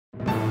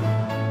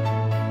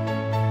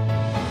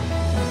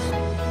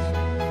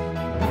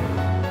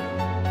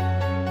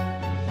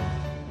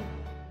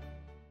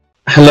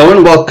Hello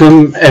and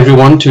welcome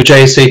everyone to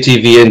JSA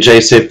TV and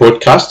JSA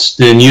Podcasts,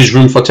 the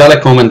newsroom for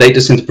telecom and data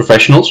center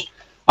professionals.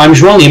 I'm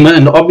João Lima,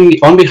 and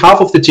on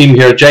behalf of the team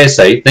here at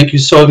JSA, thank you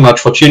so much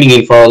for tuning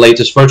in for our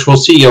latest virtual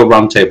CEO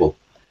Roundtable.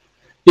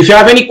 If you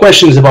have any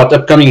questions about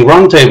upcoming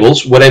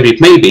roundtables, whatever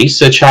it may be,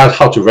 such as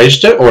how to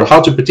register or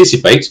how to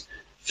participate,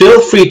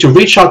 feel free to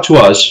reach out to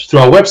us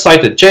through our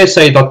website at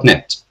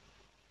jsa.net.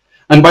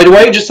 And by the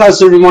way, just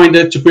as a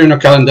reminder to put in our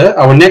calendar,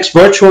 our next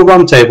virtual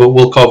roundtable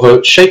will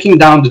cover shaking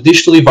down the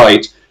digital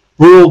divide,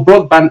 rural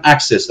broadband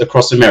access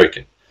across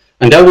America.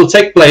 And that will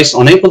take place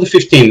on April the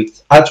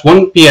 15th at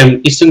 1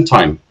 p.m. Eastern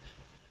Time.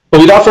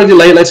 But without further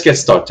delay, let's get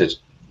started.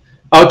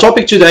 Our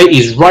topic today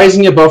is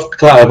rising above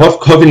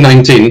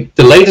COVID-19,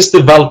 the latest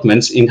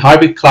developments in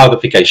hybrid cloud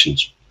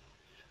applications.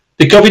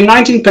 The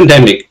COVID-19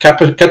 pandemic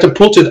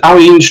catapulted our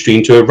industry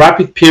into a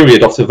rapid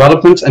period of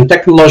development and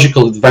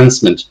technological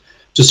advancement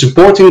to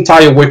support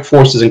entire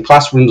workforces and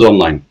classrooms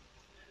online.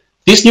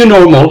 This new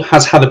normal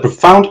has had a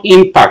profound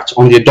impact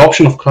on the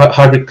adoption of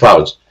hybrid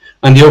clouds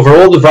and the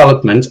overall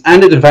development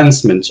and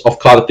advancement of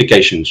cloud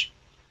applications.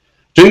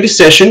 During this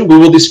session, we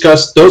will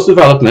discuss those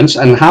developments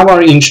and how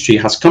our industry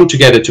has come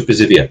together to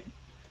persevere.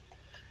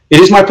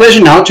 It is my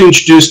pleasure now to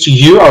introduce to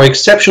you our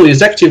exceptional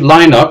executive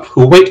lineup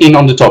who weigh in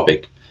on the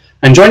topic.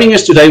 And joining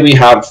us today, we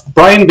have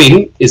Brian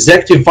Bean,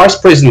 Executive Vice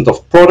President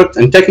of Product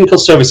and Technical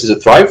Services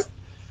at Thrive,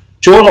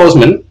 Joel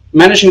Osman,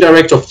 Managing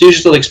Director of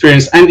Digital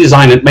Experience and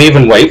Design at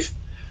Maven Wave,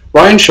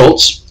 Ryan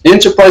Schultz,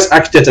 Enterprise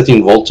Architect at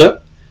Involta,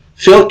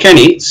 Phil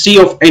Kenny,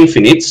 CEO of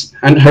Infinite,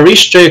 and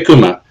Harish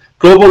Jayakumar,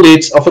 Global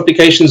Lead of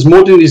Applications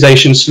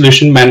Modernization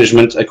Solution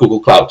Management at Google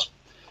Cloud.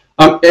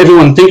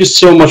 Everyone, thank you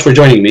so much for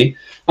joining me.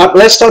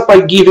 Let's start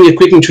by giving a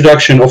quick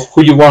introduction of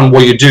who you are and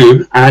what you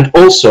do, and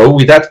also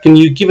with that, can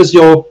you give us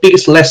your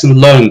biggest lesson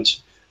learned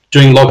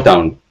during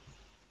lockdown?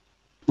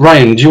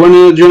 Ryan, do you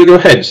want to go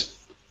ahead?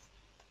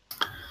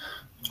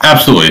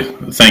 Absolutely.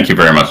 Thank you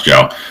very much,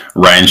 Joe.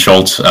 Ryan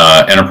Schultz,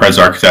 Enterprise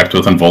Architect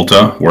with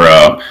Involta. We're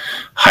a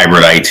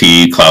hybrid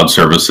IT, cloud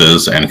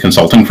services, and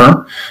consulting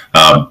firm.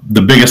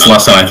 The biggest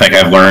lesson I think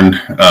I've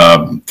learned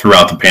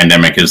throughout the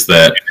pandemic is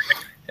that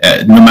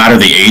no matter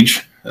the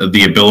age,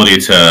 the ability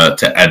to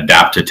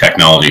adapt to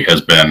technology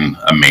has been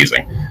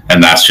amazing.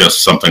 And that's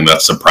just something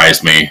that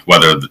surprised me,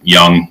 whether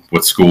young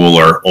with school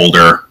or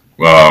older,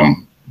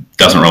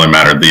 doesn't really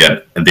matter.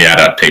 The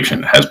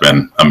adaptation has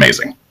been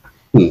amazing.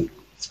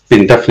 It's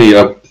been definitely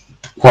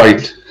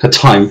quite a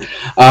time.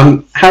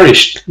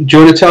 Harish, do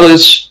you want to tell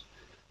us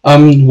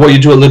what you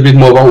do, a little bit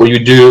more about what you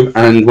do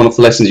and one of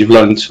the lessons you've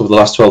learned over the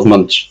last 12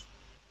 months?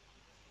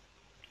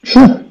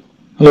 Sure.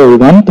 Hello,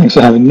 everyone. Thanks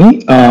for having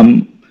me.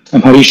 I'm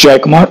Harish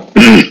Jayakumar.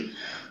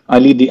 I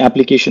lead the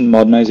application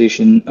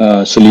modernization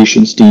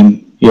solutions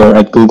team here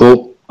at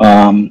Google.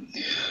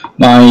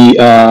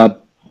 My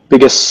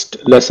biggest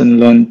lesson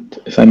learned,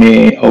 if I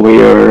may, over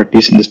here, at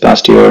least in this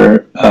past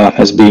year,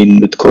 has been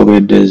with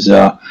COVID is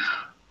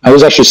I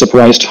was actually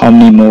surprised how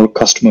many more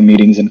customer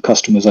meetings and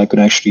customers I could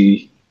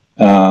actually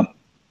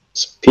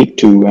speak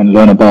to and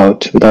learn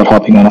about without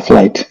hopping on a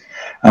flight.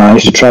 I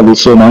used to travel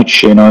so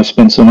much, I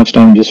spent so much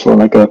time just for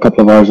like a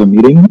couple of hours of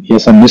meeting.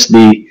 Yes, I miss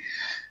the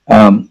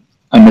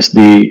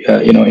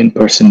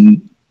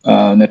in-person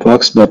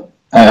networks, but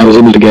I was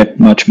able to get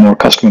much more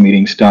customer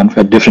meetings done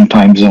for different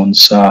time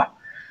zones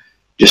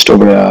just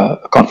over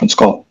a conference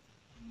call.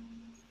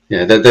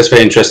 Yeah, that's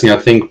very interesting. I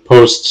think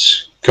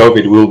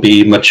post-COVID we'll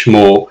be much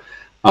more,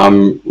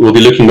 we'll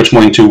be looking much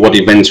more into what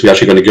events we're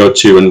actually going to go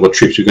to and what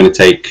trips we're going to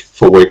take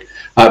for work.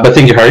 But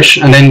thank you, Harish.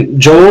 And then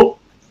Joel?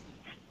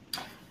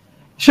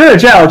 Sure,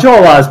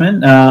 Joel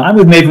Osman. I'm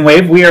with Maven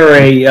Wave. We are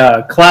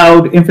a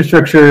cloud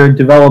infrastructure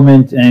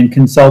development and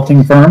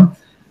consulting firm.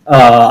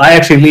 I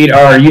actually lead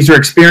our user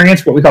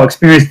experience, what we call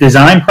experience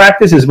design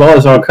practice, as well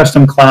as our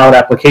custom cloud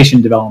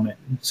application development.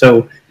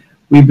 So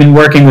we've been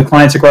working with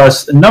clients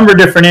across a number of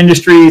different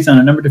industries on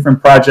a number of different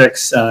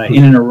projects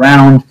in and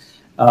around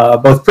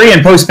both pre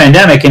and post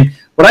pandemic. And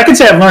what I can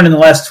say I've learned in the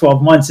last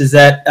 12 months is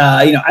that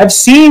I've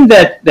seen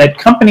that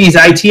companies'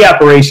 IT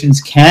operations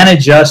can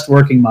adjust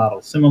working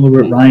models, similar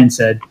to what Ryan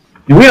said.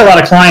 And we had a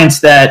lot of clients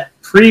that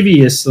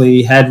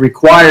previously had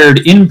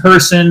required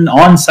in-person,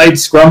 on-site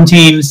Scrum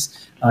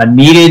teams,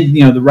 needed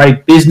the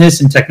right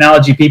business and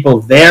technology people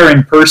there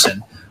in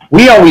person.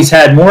 We always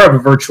had more of a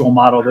virtual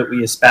model that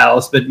we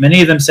espoused, but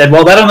many of them said,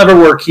 well, that'll never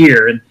work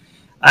here. And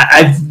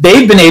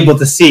they've been able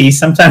to see,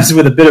 sometimes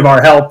with a bit of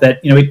our help,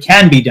 that it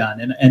can be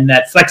done. And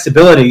that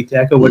flexibility, to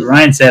echo what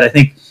Ryan said, I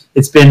think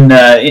it's been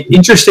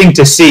interesting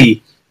to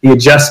see the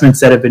adjustments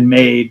that have been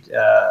made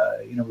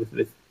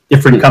with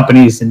different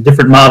companies and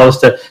different models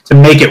to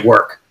make it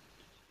work.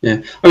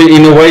 Yeah, I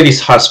mean, in a way, this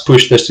has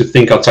pushed us to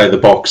think outside the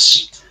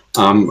box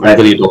and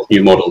really adopt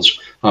new models.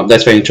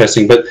 That's very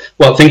interesting. But,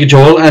 well, thank you,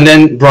 Joel. And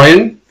then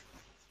Brian?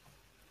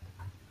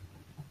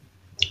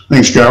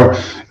 Thanks, Joe.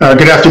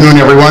 Good afternoon,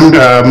 everyone.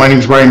 My name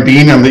is Brian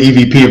Bean. I'm the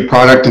EVP of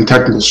Product and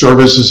Technical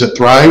Services at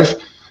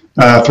Thrive.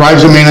 Thrive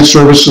is a managed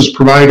services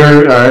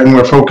provider, and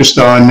we're focused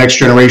on next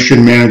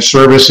generation managed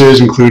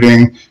services,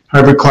 including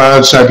hybrid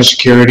cloud,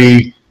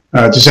 cybersecurity,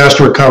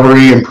 disaster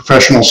recovery, and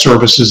professional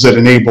services that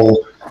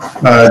enable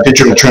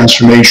digital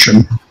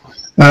transformation.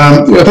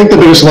 I think the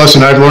biggest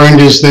lesson I've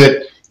learned is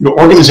that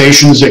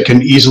organizations that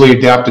can easily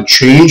adapt to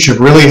change have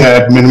really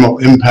had minimal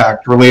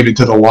impact related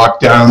to the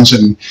lockdowns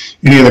and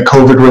any of the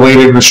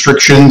COVID-related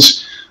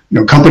restrictions.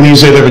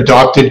 Companies that have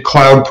adopted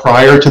cloud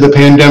prior to the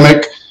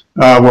pandemic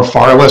were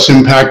far less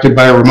impacted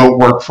by a remote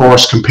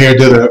workforce compared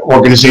to the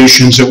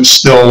organizations that were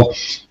still,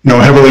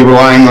 heavily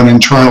relying on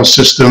internal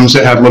systems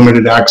that had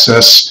limited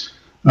access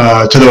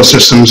to those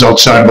systems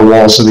outside the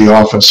walls of the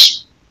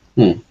office.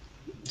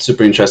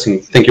 Super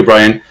interesting. Thank you,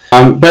 Brian.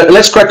 But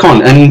let's crack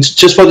on. And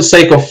just for the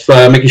sake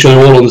of making sure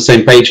we're all on the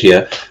same page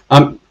here,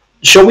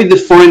 shall we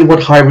define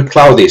what hybrid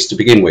cloud is to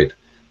begin with?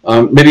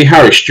 Maybe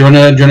Harish, do you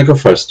want to go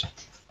first?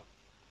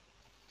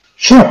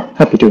 Sure,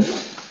 happy to.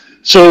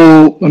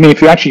 So,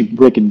 if you actually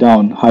break it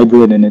down,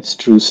 hybrid in its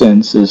true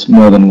sense is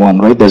more than one,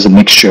 right? There's a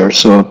mixture.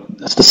 So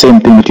that's the same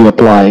thing that you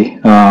apply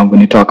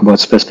when you talk about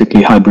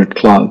specifically hybrid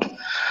cloud.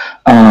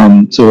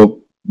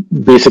 So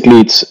basically,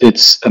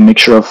 it's a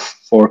mixture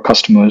for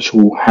customers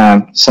who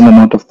have some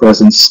amount of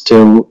presence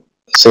still,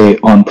 say,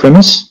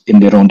 on-premise in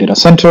their own data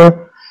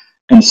center,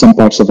 and some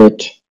parts of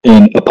it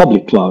in a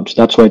public cloud.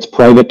 That's why it's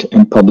private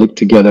and public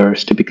together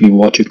is typically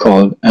what you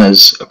call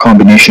as a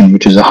combination,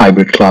 which is a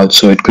hybrid cloud.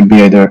 So it could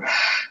be either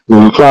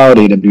Google Cloud,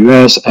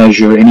 AWS,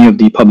 Azure, any of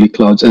the public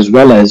clouds, as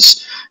well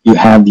as you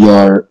have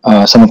your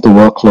some of the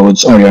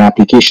workloads or your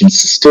applications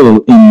still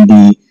in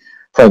the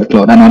private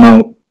cloud. And I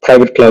know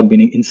private cloud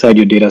meaning inside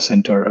your data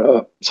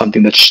center,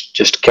 something that's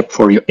just kept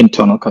for your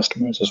internal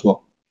customers as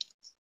well.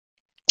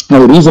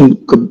 Now, the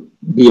reason could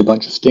be a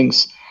bunch of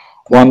things.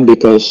 One,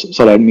 because,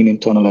 sorry, I mean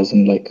internal as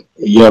in like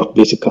your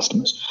basic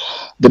customers.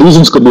 The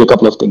reasons could be a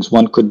couple of things.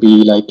 One could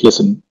be like,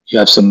 listen, you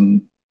have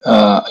some,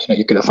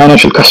 you get a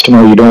financial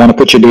customer, you don't want to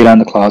put your data in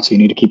the cloud, so you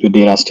need to keep your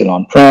data still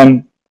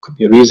on-prem, could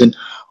be a reason.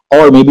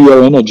 Or maybe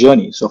you're in a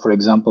journey. So for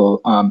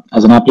example,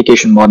 as an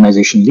application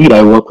modernization lead,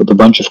 I work with a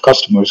bunch of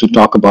customers who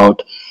talk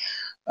about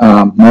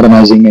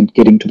modernizing and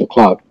getting to the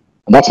cloud.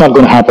 And that's not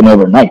going to happen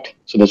overnight.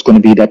 So there's going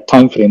to be that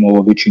time frame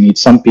over which you need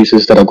some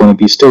pieces that are going to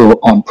be still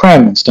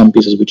on-prem and some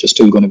pieces which are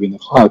still going to be in the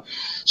cloud.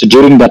 So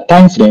during that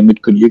time frame,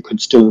 you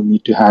could still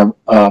need to have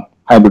a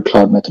hybrid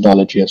cloud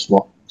methodology as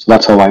well. So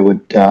that's how I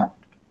would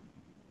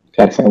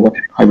clarify what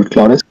hybrid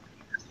cloud is.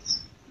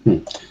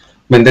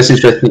 That's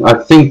interesting.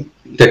 I think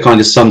that kind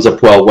of sums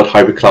up well what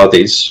hybrid cloud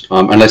is.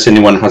 Unless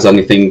anyone has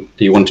anything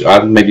that you want to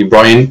add, maybe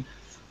Brian,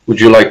 would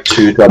you like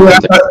to?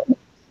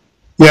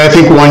 Yeah, I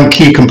think one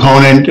key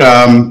component,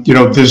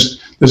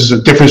 there's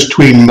a difference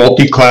between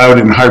multi-cloud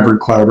and hybrid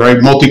cloud, right?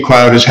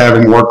 Multi-cloud is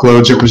having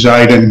workloads that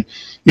reside in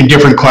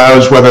different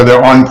clouds, whether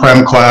they're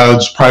on-prem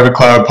clouds, private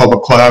cloud,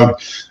 public cloud.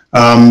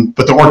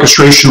 But the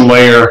orchestration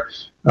layer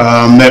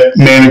that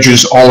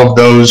manages all of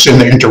those and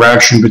the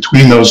interaction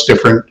between those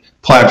different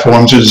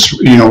platforms is,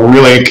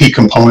 really a key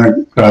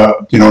component,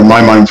 in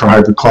my mind for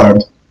hybrid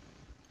cloud.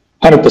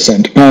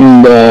 100%.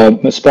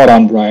 And spot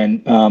on,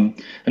 Brian.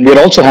 And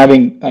we're also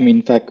having,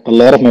 in fact, a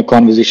lot of my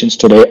conversations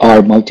today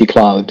are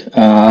multi-cloud.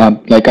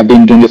 Like I've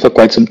been doing this for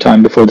quite some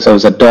time. Before this, I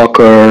was at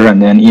Docker and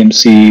then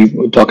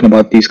EMC, talking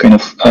about these kind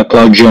of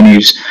cloud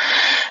journeys.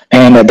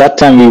 And at that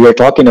time, we were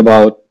talking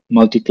about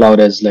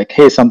multi-cloud as like,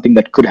 hey, something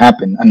that could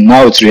happen. And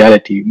now it's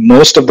reality.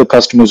 Most of the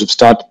customers who've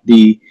started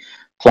the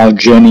cloud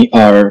journey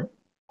are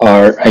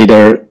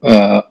either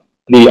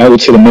I would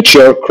say the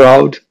mature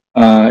crowd,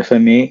 if I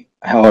may,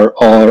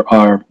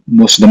 or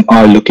most of them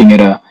are looking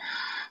at a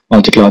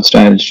multi-cloud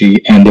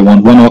strategy and they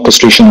want one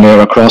orchestration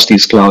layer across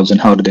these clouds,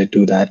 and how do they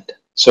do that?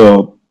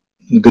 So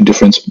good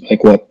difference,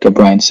 like what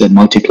Brian said,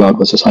 multi-cloud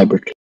versus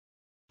hybrid.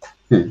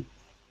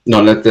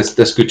 No,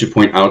 that's good to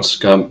point out,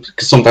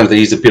 because sometimes there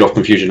is a bit of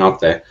confusion out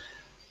there.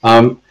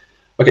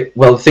 Okay,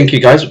 well, thank you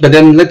guys. But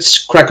then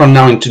let's crack on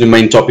now into the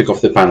main topic of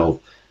the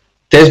panel.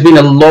 There's been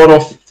a lot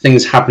of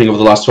things happening over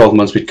the last 12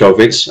 months with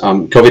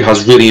COVID. COVID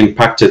has really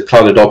impacted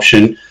cloud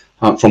adoption.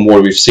 From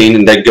what we've seen,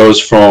 and that goes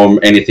from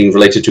anything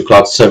related to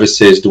cloud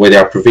services, the way they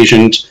are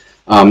provisioned,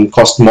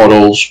 cost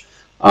models,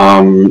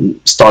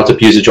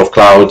 startup usage of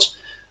clouds.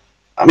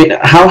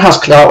 How has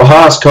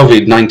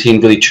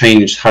COVID-19 really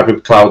changed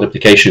hybrid cloud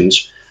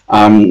applications?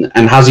 And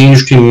has the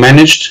industry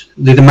managed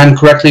the demand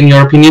correctly, in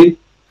your opinion?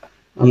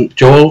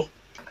 Joel?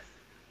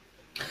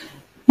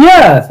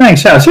 Yeah,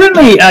 thanks, Shao.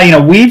 Certainly,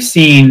 we've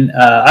seen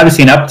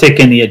obviously an uptick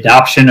in the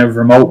adoption of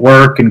remote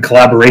work and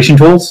collaboration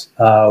tools.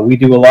 We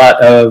do a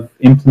lot of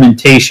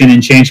implementation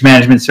and change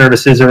management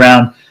services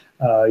around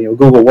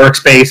Google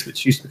Workspace,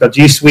 which used to be called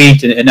G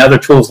Suite, and other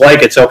tools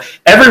like it. So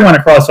everyone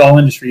across all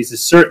industries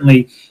is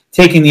certainly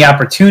taking the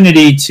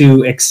opportunity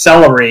to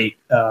accelerate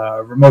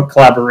remote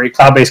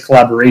cloud-based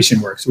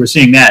collaboration work. So we're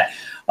seeing that.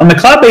 On the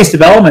cloud-based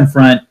development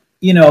front,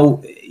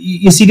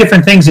 you see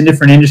different things in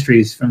different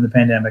industries from the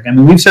pandemic.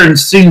 We've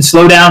seen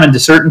slowdown into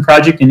certain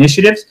project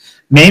initiatives,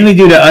 mainly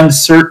due to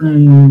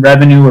uncertain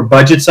revenue or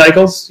budget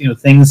cycles.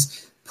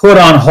 Things put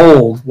on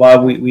hold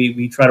while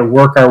we try to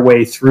work our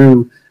way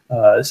through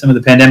some of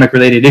the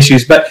pandemic-related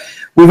issues. But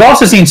We've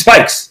also seen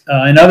spikes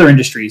in other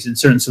industries in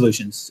certain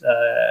solutions.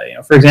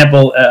 For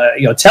example,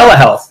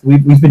 telehealth.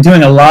 We've been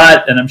doing a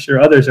lot, and I'm sure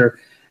others are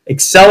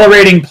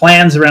accelerating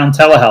plans around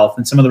telehealth,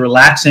 and some of the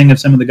relaxing of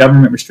some of the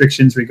government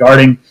restrictions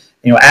regarding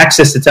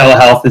access to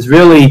telehealth has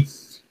really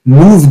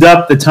moved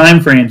up the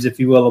timeframes, if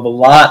you will, of a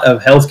lot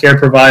of healthcare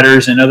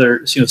providers and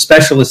other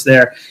specialists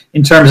there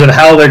in terms of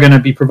how they're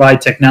going to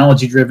provide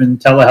technology-driven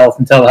telehealth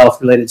and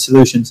telehealth-related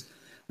solutions.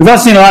 We've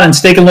also seen a lot in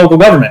state and local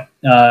government.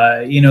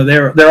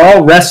 They're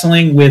all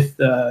wrestling with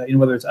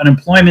whether it's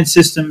unemployment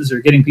systems or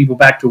getting people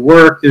back to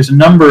work. There's a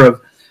number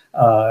of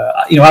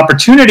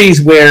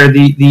opportunities where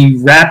the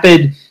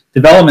rapid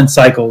development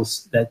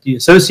cycles that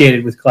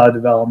associated with cloud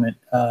development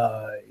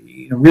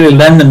really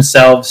lend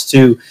themselves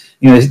to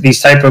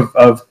these type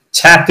of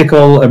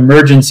tactical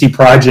emergency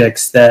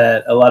projects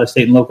that a lot of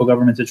state and local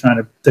governments are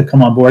trying to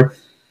come on board.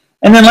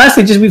 And then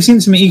lastly, just we've seen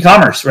some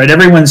e-commerce, right?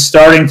 Everyone's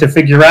starting to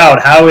figure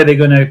out how are they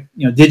going to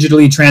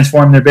digitally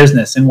transform their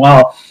business. And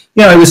while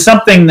it was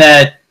something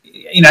that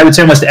I would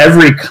say almost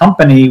every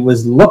company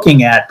was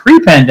looking at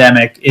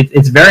pre-pandemic,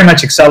 it's very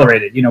much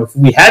accelerated. If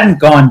we hadn't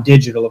gone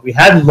digital, if we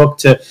hadn't looked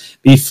to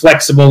be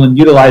flexible and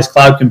utilize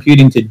cloud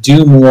computing to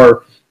do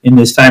more in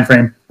this time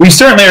frame, we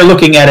certainly are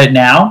looking at it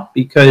now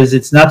because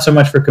it's not so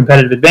much for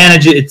competitive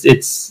advantage.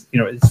 It's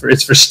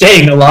for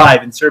staying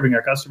alive and serving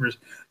our customers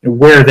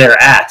where they're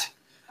at.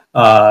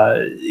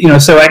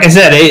 So like I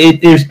said,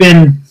 there's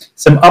been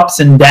some ups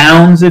and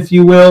downs, if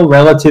you will,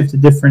 relative to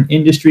different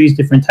industries,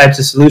 different types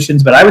of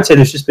solutions. But I would say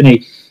there's just been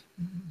a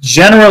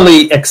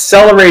generally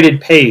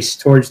accelerated pace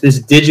towards this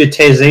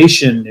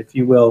digitization, if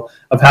you will,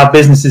 of how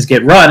businesses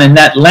get run. And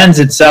that lends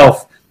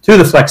itself to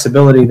the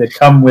flexibility that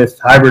come with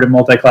hybrid and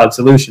multi-cloud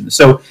solutions.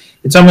 So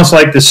it's almost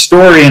like the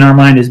story in our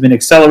mind has been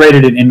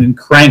accelerated and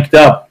cranked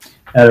up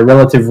at a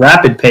relative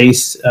rapid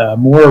pace,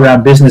 more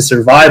around business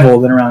survival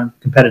than around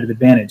competitive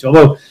advantage.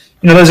 Although,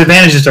 those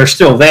advantages are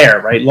still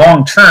there, right?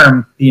 Long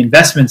term, the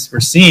investments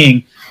we're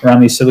seeing around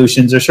these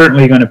solutions are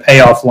certainly going to pay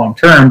off long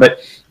term,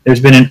 but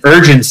there's been an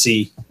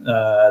urgency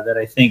that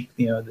I think,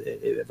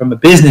 from a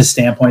business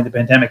standpoint, the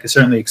pandemic has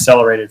certainly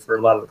accelerated for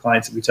a lot of the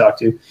clients that we talk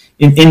to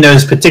in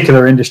those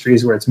particular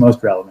industries where it's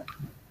most relevant.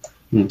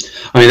 I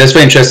mean, that's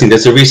very interesting.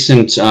 There's a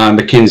recent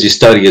McKinsey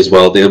study as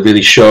well that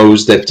really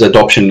shows that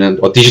adoption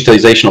or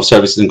digitalization of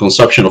services and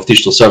consumption of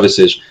digital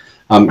services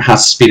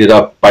has speeded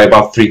up by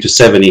about 3 to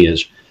 7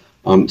 years.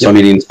 So, I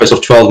mean, in the space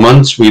of 12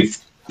 months, we've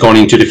gone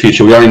into the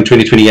future. We are in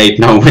 2028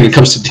 now when it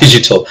comes to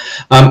digital.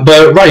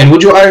 But Ryan,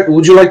 would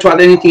you like to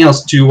add anything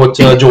else to what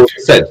George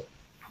said?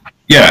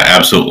 Yeah,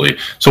 absolutely.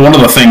 So one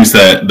of the things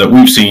that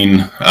we've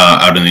seen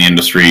out in the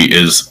industry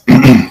is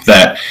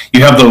that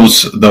you have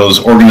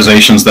those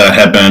organizations that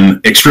have been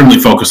extremely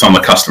focused on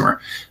the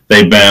customer.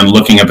 They've been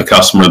looking at the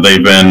customer.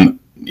 They've been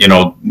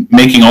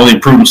making all the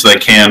improvements they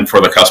can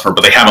for the customer,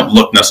 but they haven't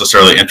looked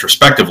necessarily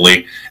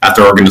introspectively at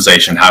their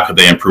organization. How could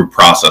they improve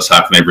process?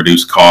 How can they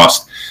reduce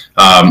cost?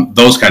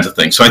 Those kinds of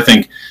things. So I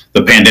think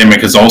the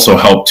pandemic has also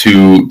helped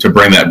to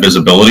bring that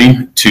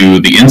visibility to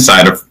the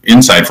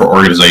inside for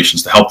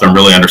organizations to help them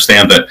really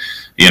understand that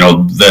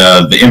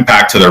the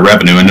impact to their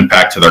revenue and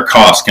impact to their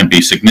costs can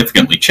be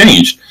significantly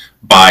changed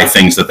by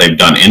things that they've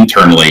done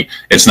internally.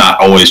 It's not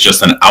always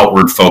just an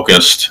outward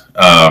focused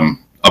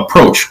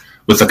approach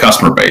with the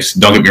customer base.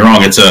 Don't get me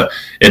wrong,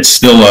 it's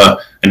still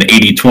an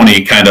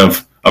 80-20 kind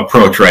of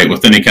approach, right,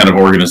 with any kind of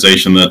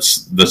organization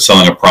that's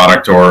selling a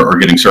product or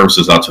getting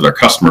services out to their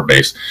customer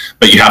base.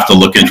 But you have to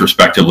look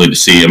introspectively to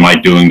see, am I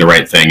doing the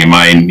right thing? Am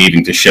I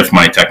needing to shift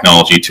my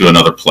technology to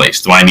another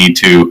place? Do I need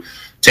to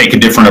take a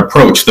different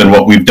approach than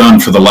what we've done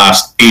for the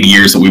last 80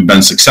 years that we've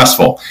been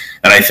successful?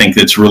 And I think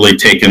it's really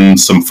taken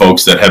some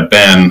folks that have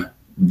been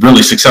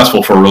really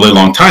successful for a really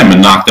long time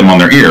and knocked them on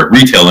their ear.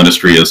 Retail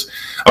industry is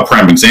a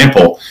prime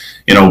example.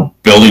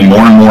 Building more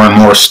and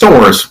more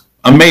stores,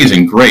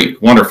 amazing, great,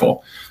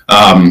 wonderful.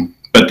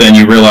 But then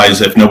you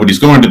realize if nobody's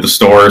going to the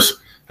stores,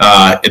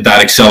 that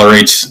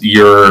accelerates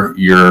your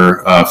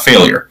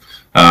failure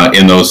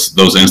in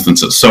those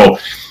instances. So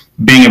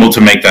being able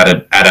to make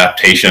that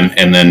adaptation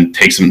and then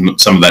take some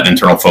of that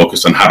internal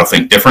focus on how to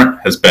think different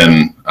has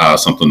been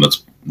something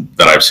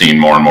that I've seen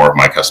more and more of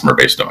my customer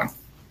base doing.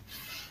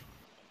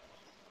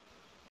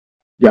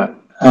 Yeah,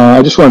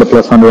 I just wanted to put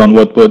a thunder on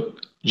what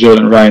Joel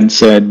and Ryan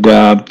said.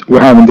 We're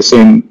having the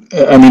same.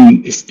 I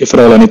mean, if at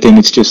all anything,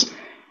 it's just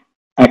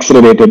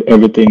accelerated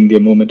everything, the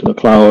movement to the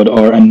cloud.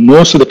 And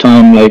most of the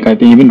time, like I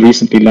think even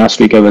recently,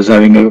 last week, I was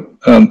having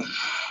a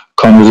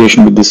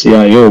conversation with the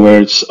CIO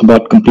where it's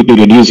about completely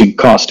reducing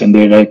cost, and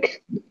they're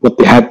like, what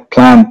they had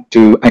planned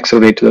to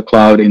accelerate to the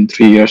cloud in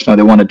 3 years, now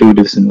they want to do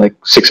this in like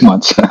 6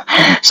 months.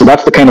 So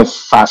that's the kind of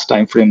fast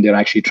time frame they're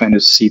actually trying to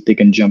see if they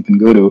can jump and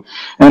go to.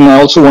 And I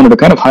also wanted to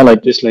kind of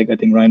highlight, just like I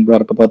think Ryan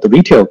brought up about the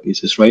retail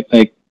pieces, right?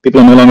 Like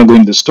people are no longer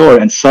going to the store,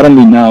 and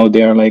suddenly now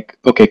they're like,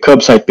 okay,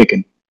 curbside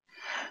picking.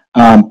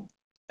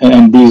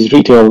 And these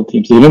retail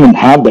teams, they didn't even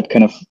have that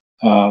kind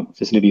of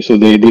facility. So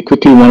they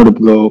quickly wanted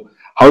to go,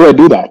 how do I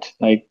do that?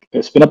 Like,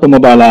 spin up a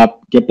mobile app,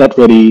 get that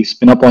ready,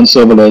 spin up on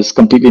serverless,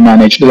 completely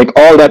managed. Like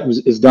all that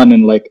is done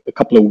in like a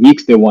couple of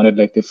weeks. They wanted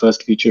like their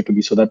first feature to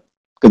be so that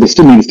because they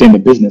still need to stay in the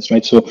business,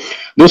 right? So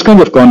those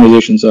kinds of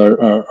conversations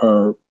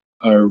are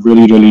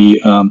really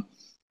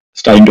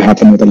starting to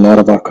happen with a lot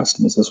of our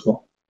customers as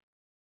well.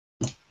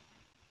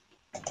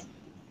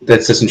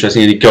 That's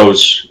interesting, and it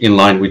goes in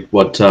line with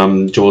what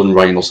Joel and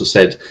Ryan also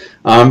said.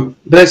 But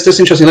that's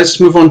interesting. Let's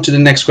move on to the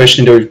next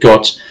question that we've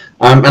got,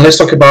 and let's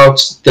talk about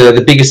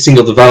the biggest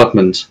single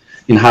development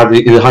in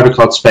the hybrid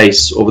cloud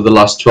space over the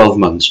last 12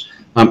 months.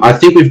 I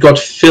think we've got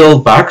Phil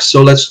back,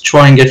 so let's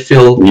try and get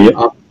Phil. Yep.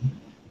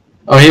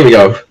 Oh, here we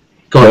go.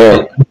 Go on,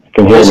 Phil.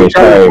 Can hear me,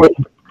 sorry.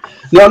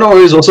 No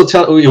worries. Also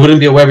tell, it wouldn't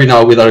be a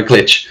webinar without a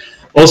glitch.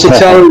 Also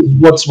tell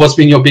what's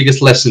been your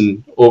biggest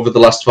lesson over the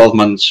last 12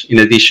 months, in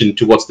addition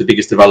to what's the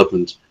biggest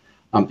development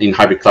in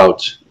hybrid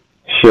cloud.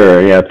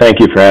 Sure, yeah, thank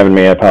you for having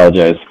me. I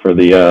apologize for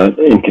the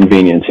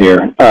inconvenience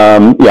here.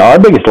 Yeah, our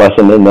biggest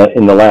lesson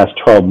in the last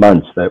 12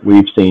 months that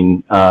we've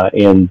seen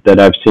and that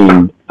I've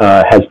seen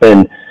has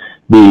been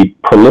the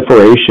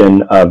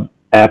proliferation of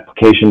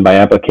application by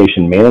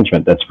application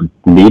management that's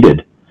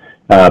needed.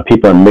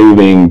 People are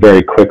moving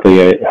very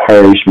quickly.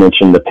 Harish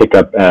mentioned the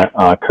pickup,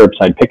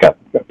 curbside pickup.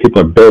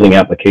 People are building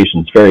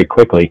applications very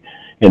quickly,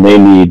 and they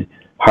need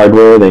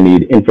hardware, they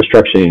need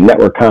infrastructure, they need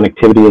network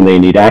connectivity, and they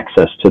need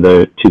access to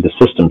the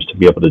systems to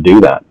be able to do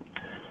that.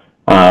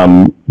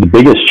 The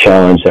biggest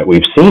challenge that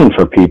we've seen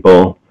for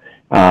people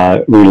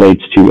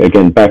relates to,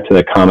 again, back to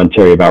the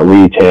commentary about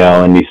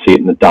retail, and you see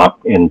it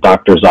in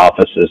doctors'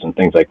 offices and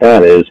things like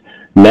that, is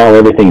now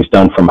everything's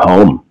done from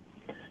home.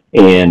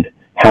 And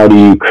how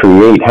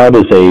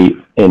does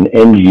an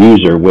end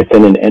user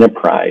within an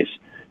enterprise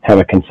have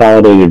a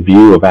consolidated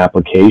view of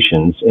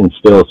applications and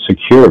still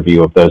secure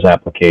view of those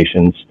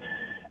applications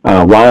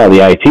while the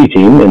IT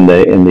team and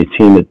the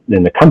team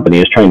in the company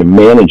is trying to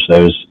manage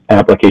those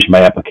application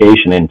by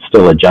application and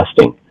still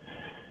adjusting.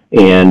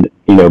 And,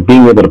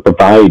 being able to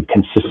provide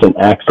consistent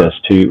access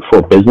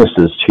for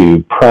businesses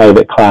to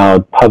private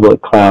cloud,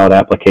 public cloud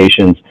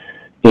applications,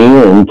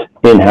 and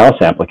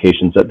in-house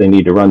applications that they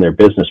need to run their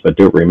business but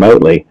do it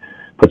remotely,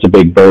 puts a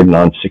big burden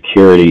on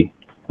security,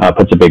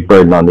 puts a big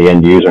burden on the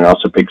end user, and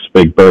also puts a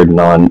big burden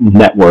on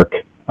network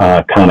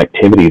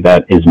connectivity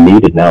that is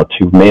needed now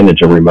to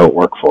manage a remote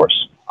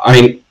workforce. I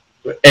mean,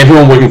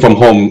 everyone working from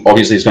home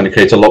obviously is going to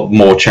create a lot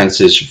more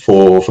chances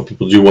for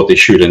people to do what they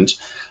shouldn't.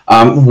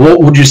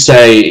 What would you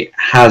say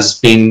has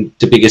been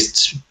the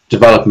biggest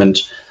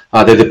development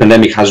that the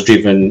pandemic has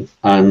driven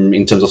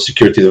in terms of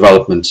security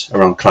development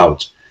around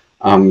cloud?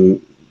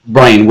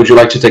 Brian, would you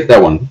like to take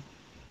that one?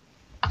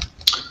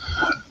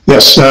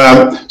 Yes.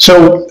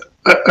 So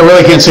I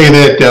really can't say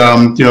that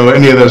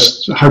any of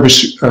those hybrid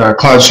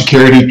cloud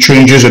security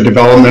changes or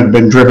development have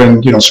been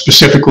driven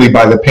specifically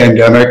by the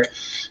pandemic,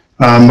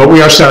 but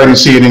we are starting to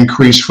see an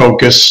increased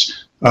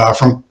focus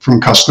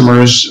from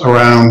customers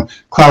around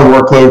cloud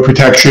workload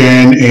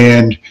protection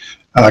and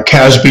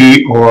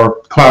CASB,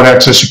 or Cloud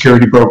Access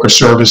Security Broker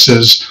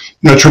services.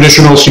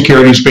 Traditional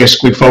security is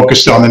basically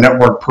focused on the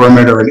network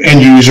perimeter and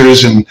end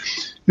users, and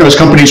as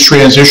companies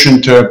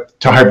transition to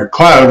hybrid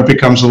cloud, it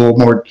becomes a little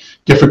more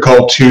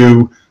difficult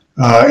to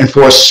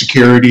enforce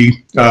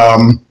security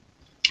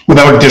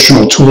without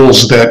additional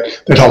tools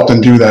that help them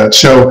do that.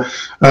 So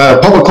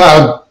public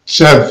clouds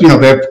have,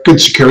 they have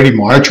good security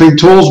monitoring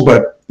tools,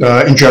 but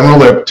in general,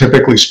 they're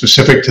typically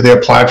specific to their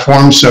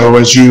platform. So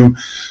as you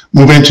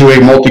move into a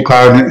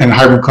multi-cloud and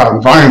hybrid cloud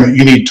environment,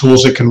 you need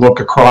tools that can look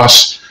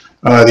across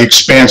the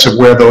expanse of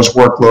where those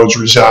workloads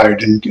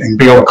reside and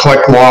be able to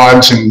collect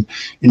logs and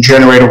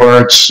generate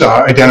alerts,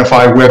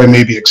 identify where there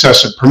may be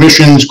excessive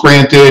permissions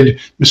granted,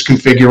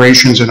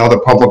 misconfigurations, and other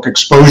public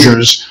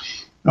exposures.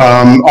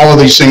 All of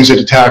these things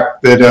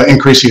that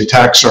increase the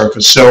attack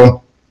surface.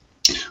 So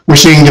we're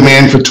seeing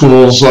demand for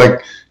tools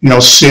like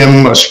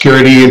SIM,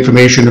 security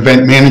information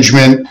event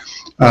management,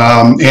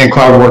 and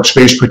cloud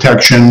workspace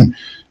protection.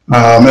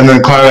 And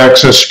then Cloud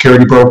Access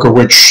Security Broker,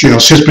 which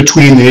sits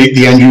between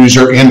the end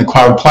user and the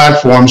cloud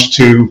platforms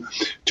to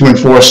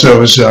enforce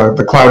those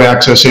the cloud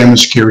access and the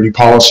security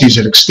policies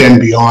that extend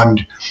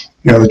beyond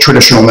the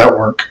traditional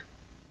network.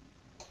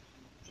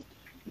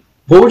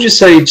 What would you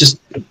say, just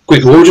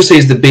quickly, what would you say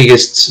is the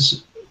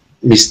biggest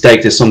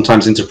mistake that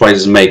sometimes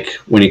enterprises make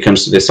when it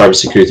comes to their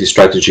cybersecurity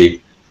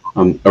strategy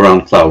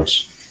around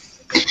clouds?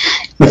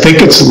 I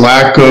think it's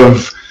lack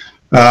of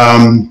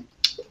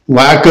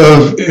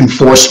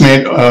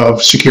enforcement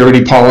of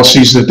security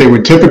policies that they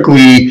would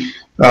typically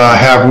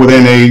have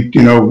within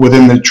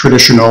within the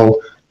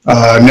traditional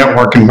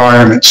network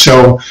environment.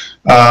 So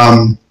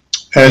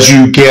as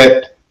you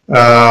get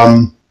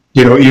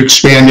you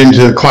expand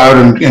into the cloud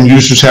and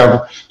users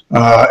have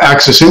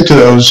access into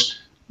those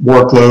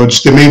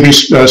workloads, there may be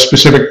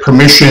specific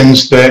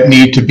permissions that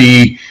need to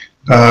be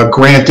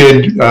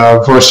granted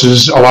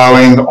versus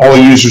allowing all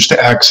users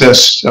to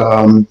access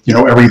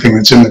everything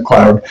that's in the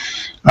cloud.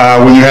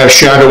 When you have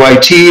shadow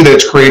IT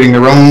that's creating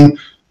their own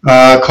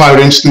cloud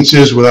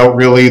instances without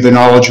really the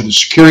knowledge of the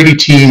security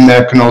team,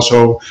 that can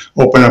also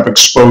open up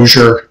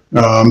exposure.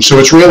 So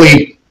it's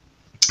really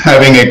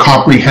having a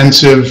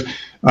comprehensive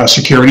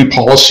security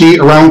policy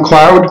around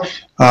cloud,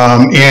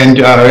 and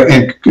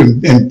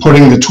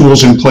putting the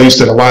tools in place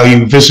that allow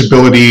you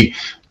visibility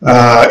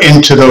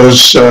into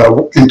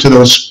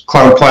those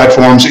cloud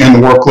platforms and the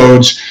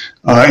workloads,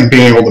 and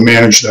being able to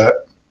manage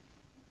that.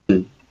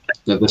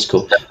 That's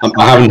cool.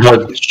 I haven't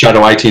heard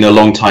Shadow IT in a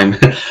long time.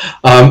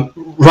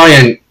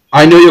 Ryan,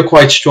 I know you're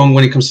quite strong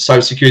when it comes to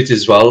cybersecurity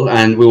as well,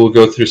 and we will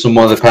go through some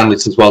more of the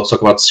panelists as well to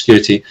talk about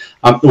security.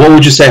 What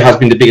would you say has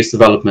been the biggest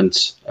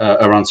development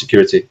around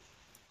security?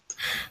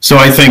 So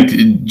I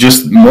think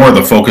just more of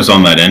the focus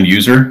on that end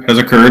user has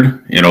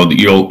occurred. You know,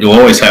 you'll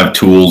always have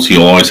tools,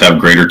 you'll always have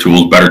greater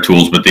tools, better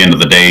tools, but at the end of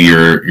the day,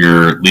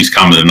 your least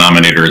common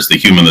denominator is the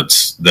human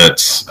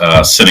that's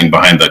sitting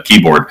behind the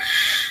keyboard.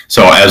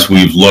 So as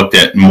we've looked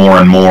at more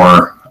and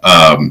more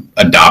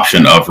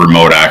adoption of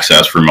remote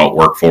access, remote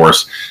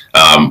workforce,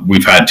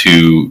 we've had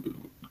to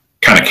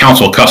kind of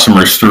counsel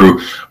customers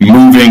through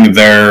moving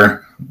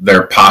their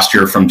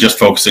posture from just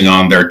focusing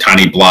on their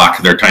tiny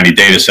block, their tiny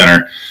data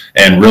center,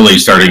 and really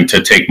starting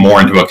to take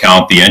more into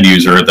account the end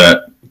user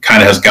that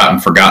kind of has gotten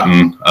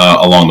forgotten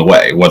along the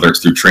way, whether it's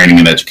through training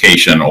and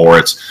education, or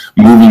it's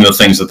moving the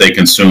things that they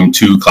consume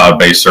to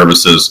cloud-based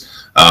services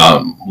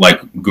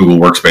like Google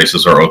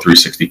Workspaces or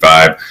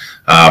O365.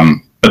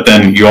 But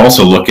then you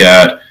also look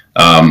at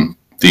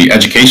the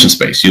education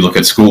space. You look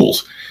at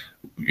schools.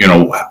 You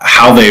know,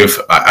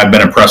 I've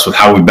been impressed with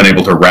how we've been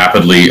able to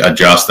rapidly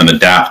adjust and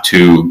adapt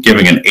to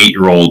giving an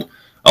 8-year-old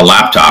a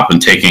laptop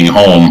and taking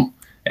home,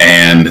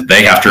 and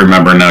they have to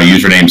remember now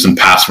usernames and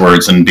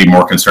passwords and be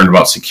more concerned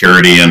about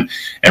security and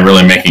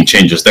really making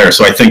changes there.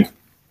 So I think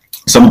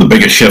some of the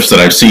biggest shifts that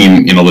I've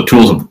seen, you know, the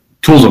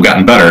tools have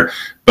gotten better,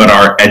 but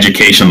our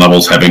education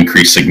levels have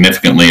increased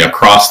significantly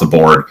across the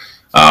board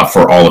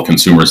for all the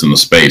consumers in the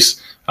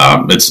space.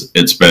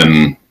 It's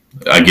been,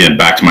 again,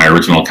 back to my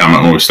original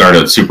comment when we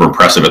started, super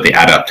impressive at the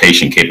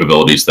adaptation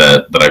capabilities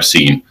that I've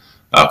seen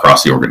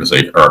across the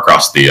organization or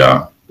across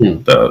the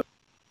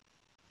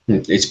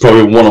It's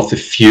probably one of the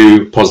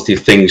few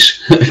positive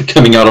things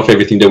coming out of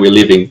everything that we're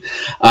living.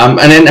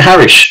 And then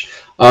Harish,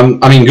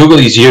 I mean, Google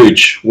is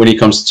huge when it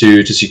comes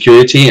to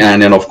security,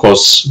 and then of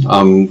course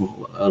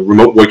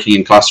remote working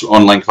in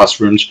online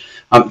classrooms.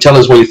 Tell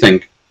us what you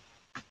think.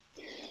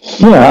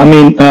 Yeah, I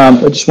mean,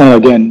 I just want to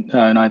again,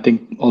 and I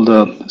think all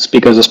the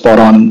speakers are spot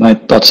on. My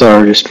thoughts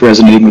are just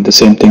resonating with the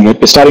same thing. Right?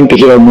 We're starting to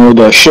hear more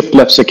the shift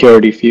left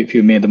security, if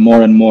you may, the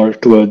more and more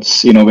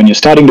towards, you know, when you're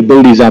starting to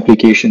build these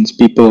applications,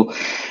 people,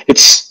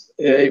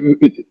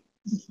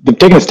 they've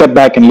taken a step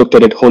back and looked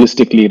at it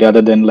holistically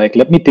rather than like,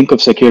 let me think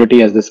of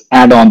security as this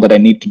add-on that I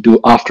need to do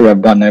after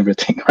I've done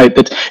everything, right?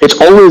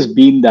 It's always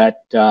been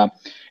that.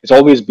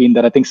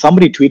 I think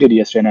somebody tweeted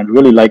yesterday, and I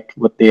really liked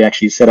what they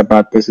actually said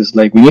about this, is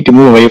like, we need to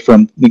move away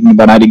from thinking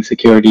about adding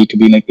security to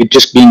being like, it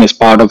just being as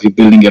part of you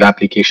building your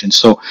application.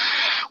 So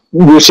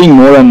we're seeing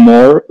more and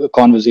more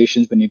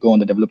conversations when you go on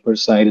the developer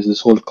side is this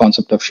whole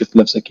concept of shift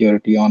left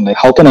security on like,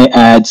 how can I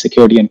add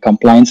security and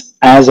compliance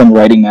as I'm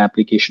writing my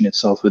application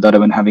itself without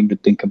even having to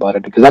think about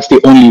it? Because that's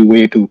the only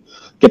way to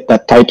get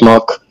that tight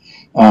lock,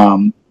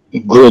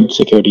 good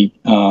security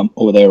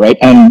over there, right?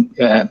 And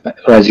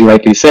as you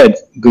rightly said,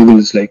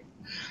 Google's like,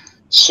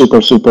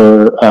 super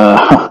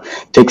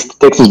takes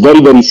this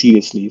very, very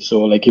seriously.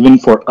 So like, even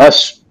for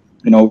us,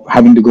 you know,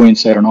 having to go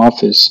inside an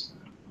office,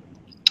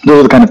 those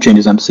are the kind of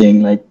changes I'm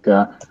seeing. Like,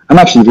 I'm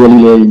actually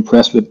really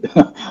impressed with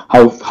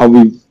how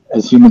we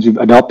as humans we've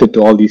adapted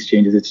to all these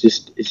changes. It's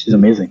just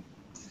amazing.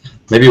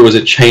 Maybe it was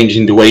a change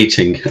in the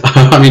waiting.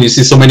 I mean, you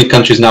see so many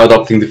countries now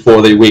adopting the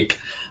 4-day week.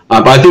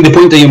 But I think the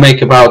point that you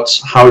make about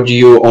how do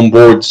you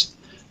onboard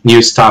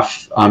new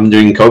staff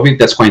during COVID,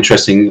 that's quite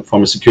interesting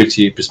from a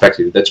security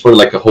perspective. That's probably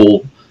like a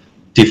whole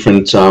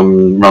different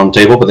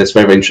roundtable, but that's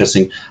very, very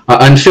interesting.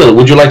 And Phil,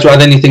 would you like to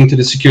add anything to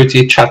the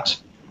security chat?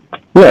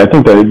 Yeah, I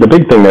think the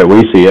big thing that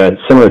we see,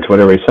 similar to what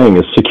everybody's saying,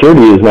 is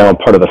security is now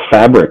part of the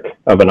fabric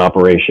of an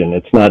operation.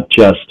 It's not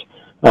just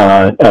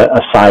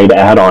a side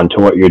add-on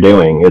to what you're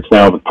doing. It's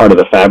now part of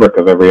the fabric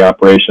of every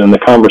operation. And the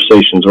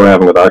conversations we're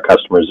having with our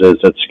customers is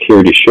that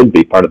security should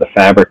be part of the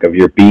fabric of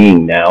your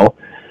being now.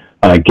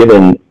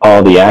 Given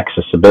all the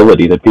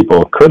accessibility that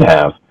people could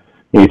have.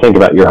 You think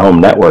about your home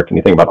network and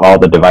you think about all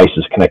the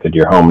devices connected to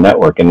your home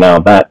network, and now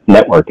that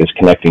network is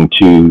connecting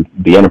to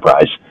the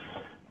enterprise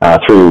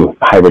through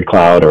hybrid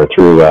cloud or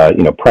through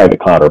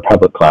private cloud or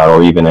public cloud,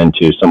 or even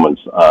into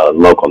someone's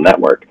local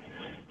network.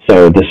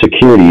 So the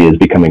security is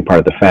becoming part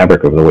of the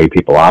fabric of the way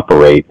people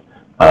operate,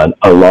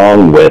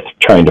 along with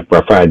trying to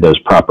provide those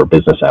proper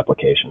business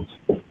applications.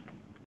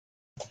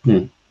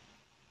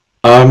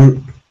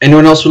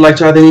 Anyone else would like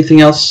to add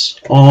anything else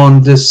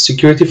on the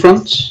security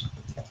front?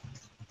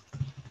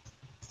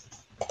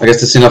 I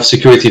guess that's enough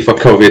security for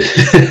COVID.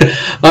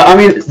 I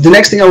mean, the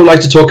next thing I would like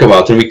to talk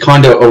about, and we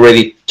kind of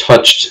already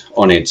touched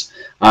on it,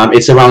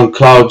 it's around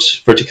cloud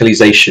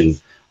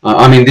verticalization.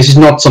 I mean, this is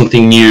not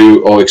something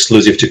new or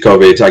exclusive to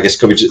COVID. I guess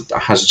COVID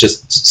has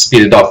just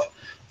speeded up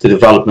the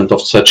development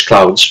of such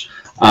clouds.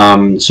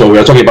 So we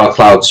are talking about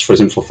clouds, for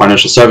example, for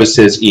financial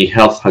services,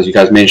 e-health, as you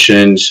guys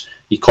mentioned,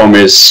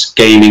 e-commerce,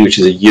 gaming, which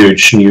is a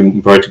huge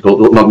new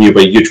vertical, not new,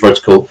 but a huge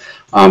vertical,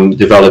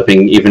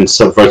 developing even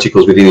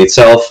sub-verticals within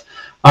itself.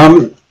 I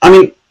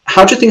mean,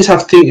 how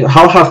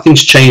have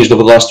things changed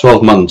over the last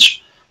 12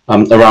 months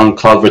around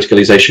cloud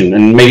verticalization?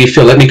 And maybe,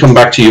 Phil, let me come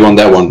back to you on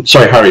that one.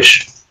 Sorry,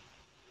 Harish.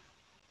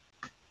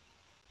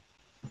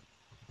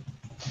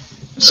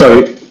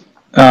 Sorry.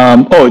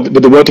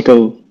 With the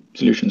vertical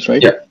solutions,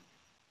 right? Yeah.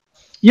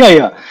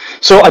 Yeah.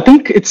 So I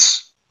think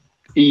it's,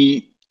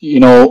 I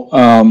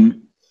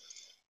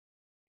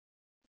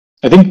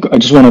think I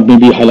just want to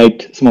maybe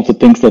highlight some of the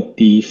things that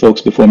the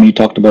folks before me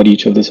talked about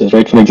each of this is,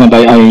 right? For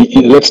example,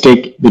 let's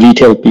take the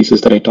retail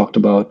pieces that I talked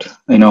about,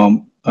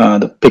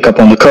 the pickup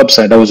on the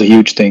curbside, that was a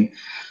huge thing.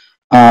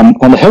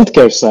 On the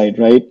healthcare side,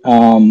 right?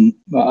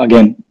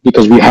 Again,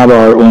 because we have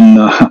our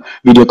own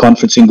video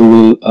conferencing,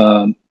 Google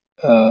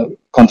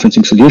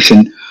conferencing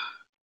solution,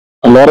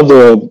 a lot of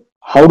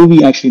how do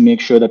we actually make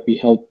sure that we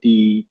help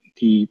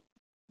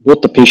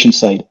both the patient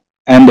side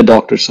and the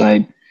doctor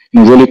side,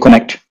 really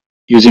connect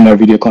using our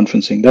video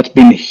conferencing. That's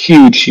been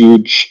huge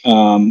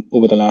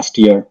over the last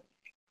year.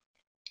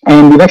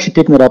 And we've actually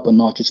taken it up a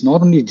notch. It's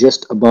not only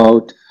just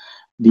about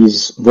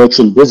these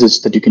virtual visits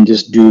that you can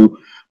just do,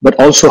 but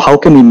also how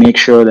can we make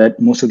sure that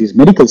most of these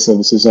medical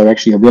services are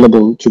actually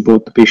available to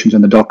both the patients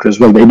and the doctor as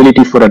well. The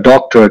ability for a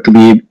doctor to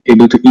be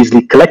able to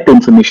easily collect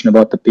information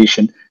about the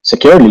patient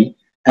securely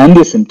and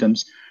their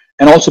symptoms,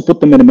 and also put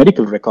them in a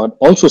medical record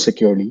also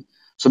securely,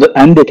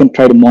 and they can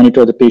try to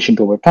monitor the patient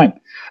over time.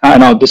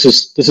 Now, this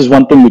is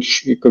one thing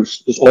which,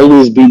 because there's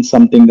always been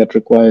something that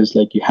requires,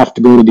 like, you have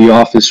to go to the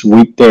office,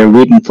 wait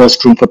in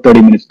first room for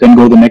 30 minutes, then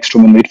go to the next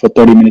room and wait for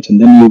 30 minutes, and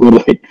then you go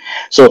to it.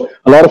 So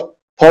a lot of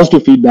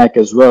positive feedback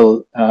as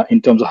well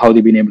in terms of how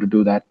they've been able to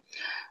do that.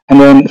 And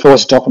then if I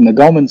was to talk on the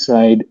government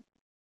side,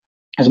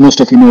 as most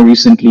of you know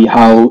recently,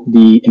 how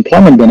the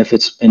employment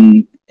benefits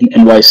in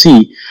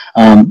NYC,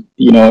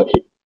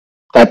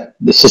 that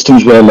the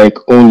systems were like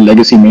old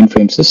legacy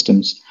mainframe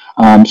systems.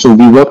 So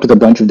we worked with a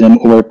bunch of them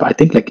over, I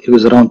think like it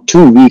was around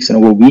 2 weeks and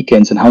over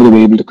weekends, and how they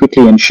were able to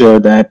quickly ensure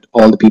that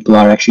all the people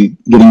are actually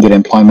getting their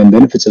employment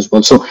benefits as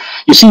well. So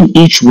you see in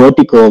each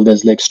vertical,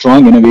 there's like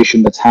strong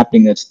innovation that's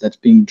happening, that's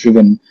being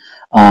driven.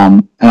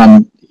 So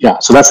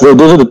those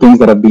are the things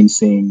that I've been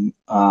seeing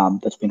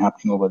that's been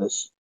happening over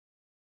this.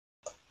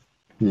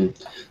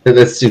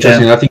 That's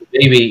interesting. Yeah. I think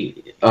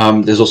maybe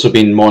there's also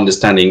been more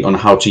understanding on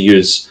how to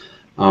use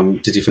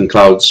the different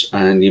clouds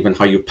and even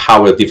how you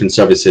power different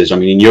services. I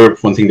mean, in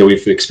Europe, one thing that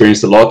we've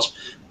experienced a lot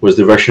was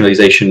the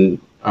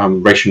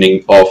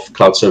rationing of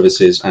cloud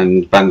services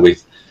and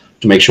bandwidth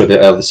to make sure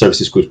that the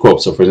services could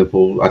cope. So, for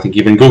example, I think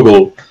even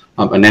Google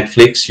and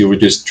Netflix, you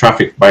reduced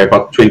traffic by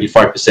about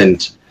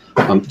 25%,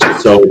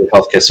 so the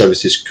healthcare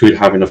services could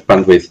have enough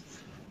bandwidth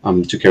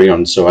to carry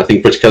on. So I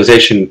think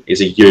verticalization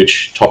is a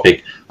huge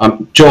topic.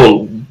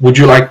 Joel, would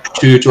you like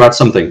to add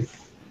something?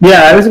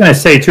 Yeah, I was going to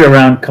say too,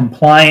 around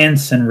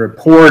compliance and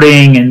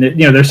reporting, and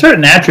there's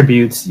certain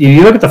attributes.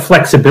 You look at the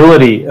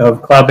flexibility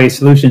of cloud-based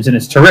solutions, and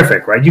it's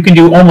terrific, right? You can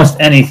do almost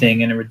anything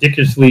in a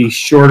ridiculously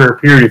shorter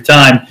period of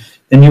time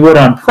than you would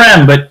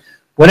on-prem. But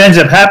what ends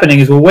up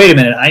happening is, well, wait a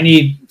minute, I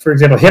need, for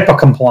example, HIPAA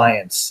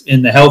compliance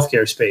in the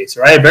healthcare space,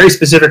 or I have very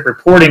specific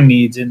reporting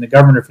needs in the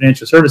government or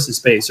financial services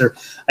space, or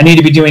I need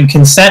to be doing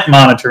consent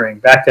monitoring,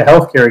 back to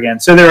healthcare again.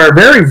 So there are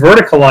very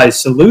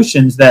verticalized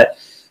solutions that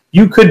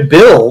you could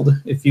build,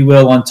 if you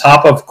will, on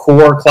top of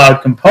core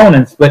cloud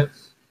components. But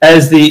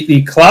as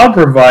the cloud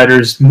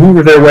providers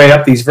move their way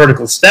up these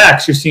vertical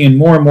stacks, you're seeing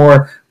more and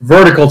more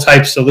vertical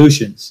type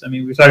solutions. I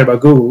mean, we're talking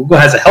about Google. Google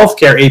has a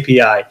healthcare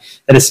API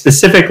that is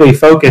specifically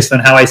focused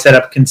on how I set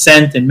up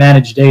consent and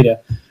manage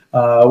data.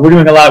 We're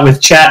doing a lot with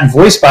chat and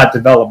voice bot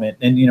development.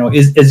 And,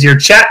 is your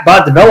chat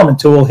bot development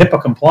tool HIPAA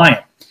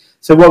compliant?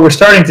 So what we're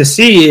starting to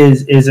see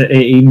is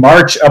a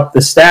march up the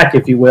stack,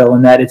 if you will,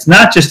 in that it's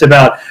not just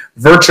about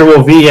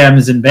virtual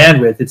VMs and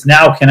bandwidth. It's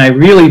now, can I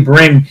really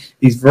bring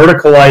these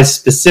verticalized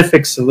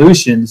specific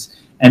solutions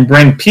and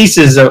bring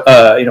pieces of,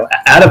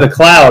 out of the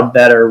cloud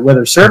that are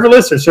whether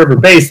serverless or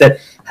server-based that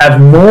have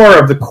more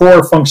of the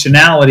core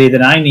functionality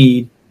that I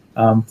need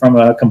from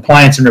a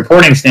compliance and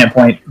reporting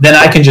standpoint, then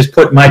I can just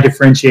put my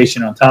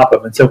differentiation on top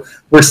of it. So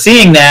we're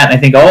seeing that. I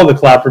think all of the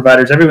cloud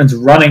providers, everyone's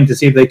running to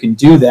see if they can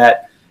do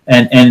that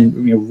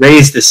and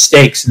raise the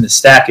stakes in the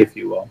stack, if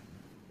you will.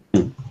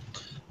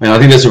 I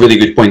think that's a really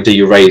good point that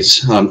you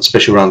raise,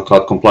 especially around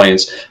cloud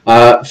compliance.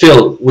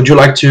 Phil, would you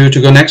like to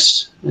go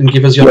next and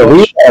give us your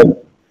thoughts?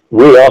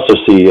 We also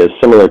see,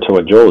 similar to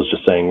what Joel was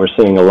just saying, we're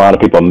seeing a lot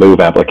of people move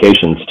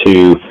applications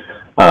to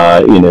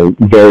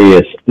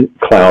various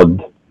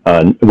cloud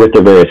with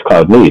their various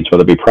cloud needs,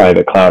 whether it be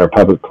private cloud or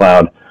public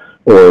cloud,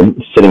 or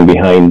sitting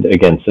behind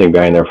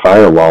their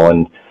firewall.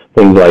 And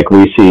things like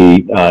we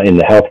see in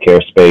the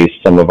healthcare space,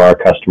 some of our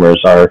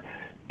customers are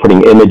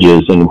putting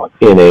images in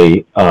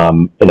a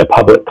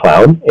public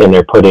cloud, and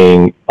they're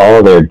putting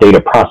all their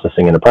data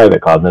processing in a private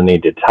cloud, and then they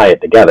need to tie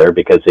it together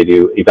because they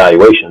do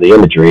evaluation of the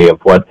imagery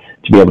of to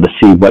be able to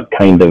see what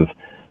kind of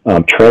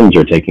trends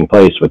are taking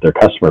place with their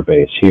customer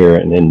base here.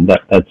 And then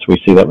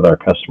we see that with our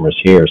customers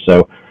here.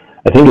 So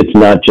I think it's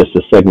not just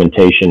a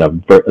segmentation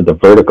of the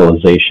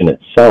verticalization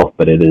itself,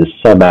 but it is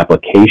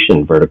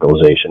sub-application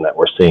verticalization that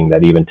we're seeing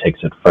that even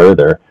takes it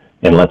further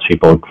and lets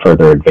people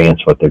further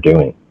advance what they're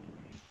doing.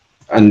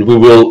 And we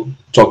will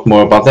talk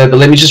more about that, but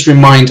let me just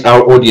remind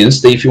our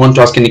audience that if you want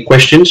to ask any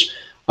questions,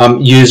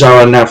 use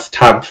our nav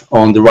tab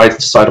on the right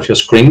side of your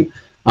screen,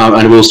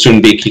 and we'll soon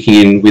be kicking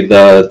in with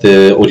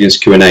the audience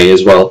Q&A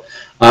as well.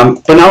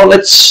 But now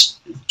let's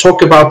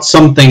talk about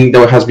something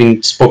that has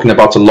been spoken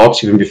about a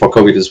lot, even before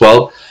COVID as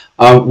well,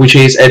 which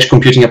is edge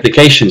computing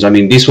applications. I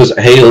mean, this was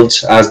hailed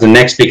as the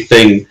next big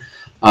thing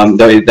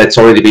that's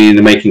already been in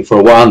the making for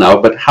a while now,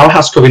 but how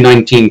has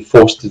COVID-19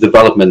 forced the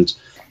development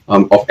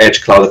of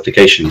edge cloud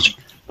applications?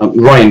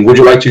 Ryan, would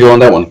you like to go on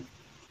that one?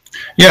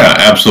 Yeah,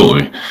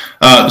 absolutely.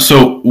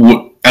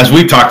 As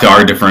we talk to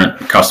our different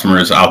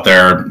customers out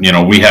there,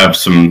 we have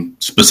some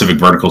specific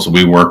verticals that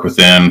we work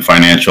within,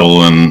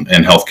 financial and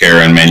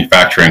healthcare and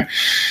manufacturing.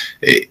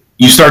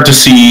 You start to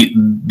see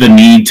the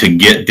need to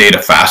get data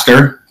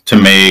faster,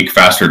 to make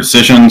faster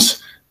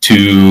decisions,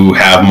 to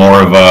have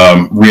more of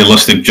a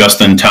realistic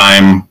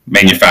just-in-time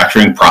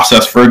manufacturing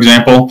process, for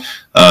example.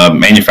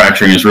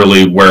 Manufacturing is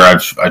really where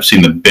I've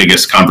seen the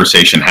biggest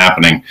conversation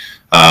happening,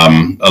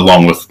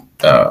 along with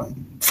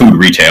food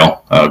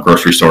retail,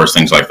 grocery stores,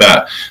 things like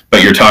that.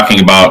 But you're talking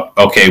about,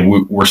 okay,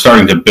 we're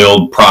starting to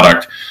build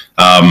product,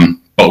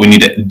 but we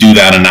need to do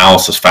that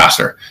analysis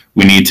faster.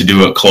 We need to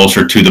do it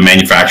closer to the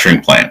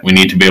manufacturing plant. We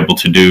need to be able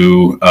to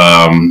do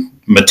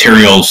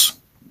materials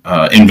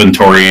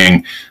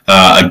inventorying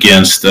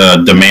against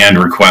demand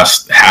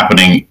requests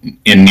happening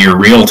in near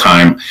real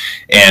time.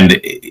 And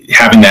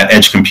having that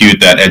edge compute,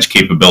 that edge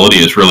capability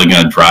is really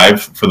going to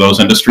drive for those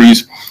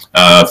industries.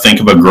 Think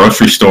of a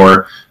grocery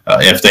store.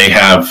 If they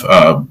have,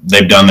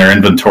 they've done their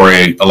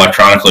inventory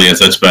electronically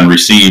as it's been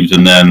received,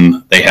 and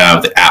then they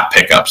have the app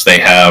pickups, they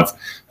have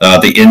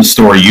the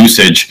in-store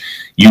usage.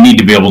 You need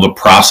to be able to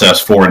process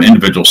for an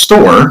individual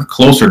store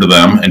closer to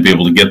them and be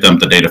able to get them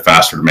the data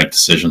faster to make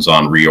decisions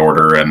on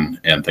reorder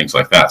and things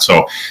like that.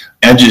 So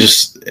edge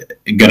is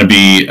going to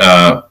be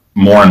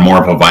more and more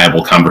of a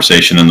viable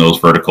conversation in those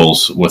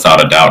verticals,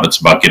 without a doubt. It's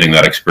about getting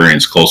that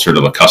experience closer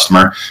to the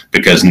customer,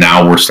 because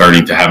now we're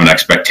starting to have an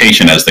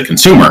expectation as the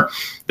consumer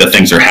that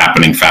things are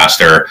happening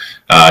faster.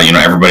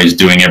 Everybody's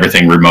doing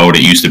everything remote.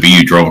 It used to be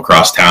you drove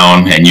across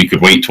town and you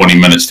could wait 20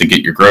 minutes to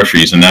get your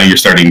groceries, and now you're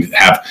starting to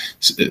have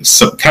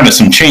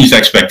some changed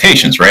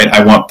expectations, right?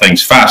 I want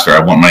things faster. I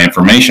want my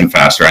information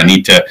faster. I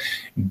need to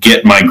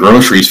get my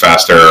groceries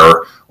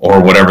faster, or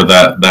whatever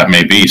that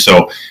may be.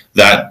 So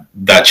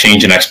that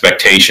change in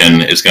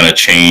expectation is going to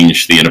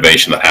change the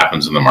innovation that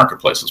happens in the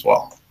marketplace as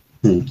well.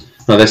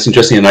 No, that's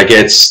interesting, and I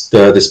guess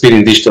the speed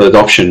in digital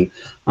adoption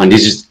and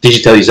this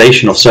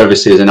digitalization of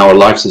services in our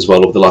lives as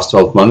well over the last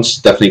 12 months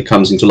definitely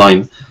comes into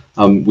line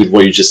with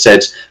what you just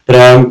said.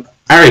 But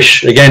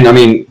Arish, again, I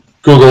mean,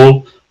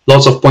 Google,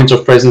 lots of points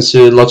of presence,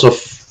 lots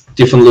of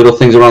different little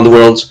things around the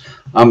world.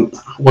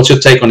 What's your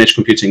take on edge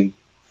computing?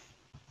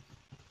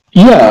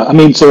 Yeah,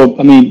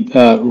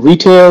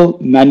 retail,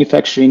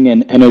 manufacturing,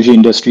 and energy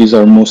industries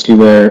are mostly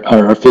where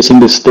are facing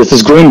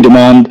this growing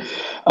demand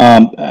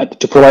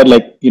to provide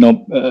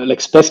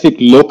specific,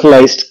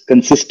 localized,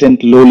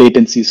 consistent, low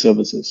latency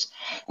services,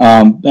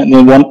 and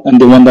they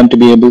want them to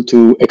be able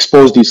to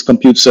expose these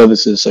compute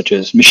services such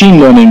as machine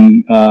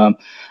learning,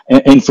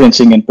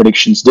 inferencing and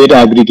predictions, data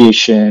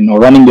aggregation, or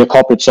running their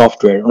corporate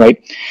software,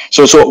 right?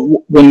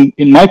 So when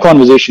in my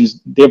conversations,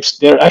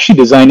 they're actually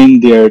designing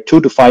their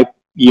 2 to 5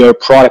 year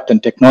product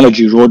and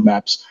technology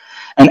roadmaps.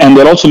 And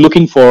they're also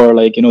looking for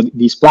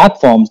these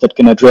platforms that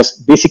can address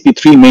basically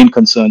 3 main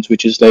concerns,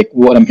 which is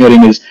what I'm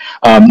hearing is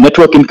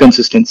network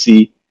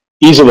inconsistency,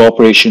 ease of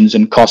operations,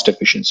 and cost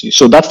efficiency.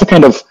 So that's the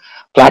kind of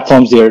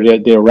platforms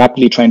they're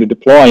rapidly trying to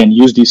deploy and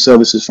use these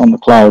services from the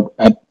cloud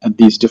at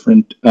these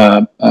different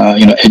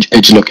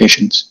edge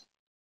locations.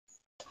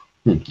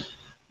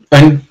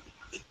 And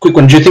quick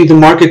one, do you think the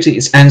market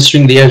is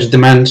answering the edge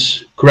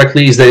demand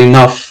correctly? Is there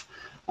enough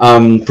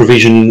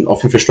provision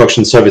of infrastructure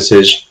and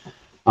services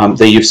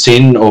that you've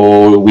seen,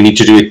 or we need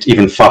to do it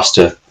even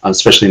faster,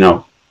 especially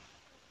now?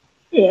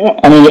 Yeah,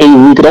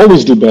 we could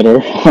always do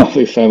better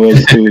if I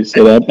was to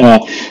say that.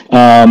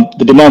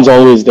 The demand's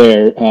always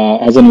there,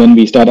 as and when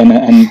we start,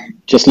 and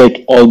just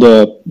like all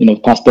the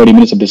past 30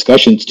 minutes of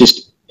discussions,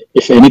 just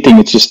if anything,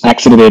 it's just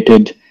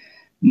accelerated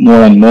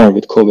more and more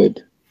with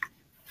COVID.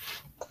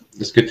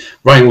 That's good.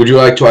 Ryan, would you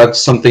like to add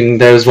something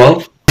there as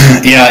well?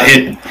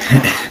 Yeah,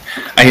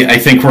 I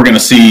think we're going to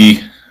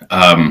see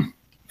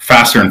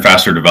faster and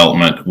faster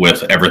development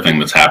with everything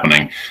that's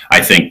happening.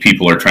 I think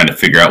people are trying to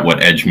figure out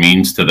what edge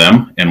means to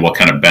them and what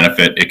kind of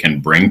benefit it can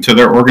bring to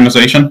their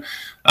organization.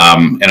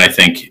 And I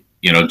think,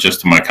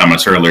 just to my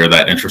comments earlier,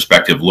 that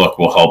introspective look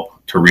will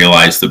help to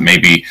realize that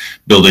maybe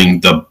building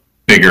the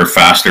bigger,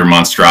 faster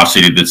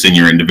monstrosity that's in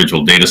your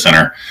individual data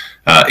center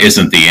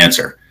isn't the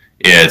answer.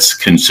 It's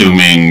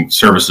consuming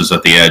services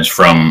at the edge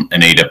from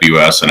an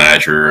AWS, an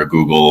Azure, a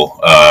Google,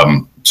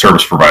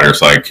 service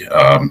providers like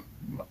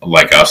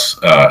like us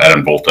at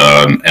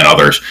Involta and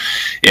others.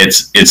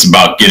 It's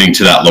about getting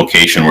to that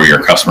location where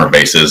your customer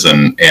base is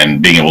and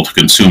being able to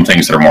consume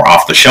things that are more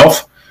off the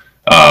shelf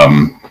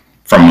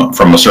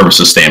from a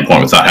services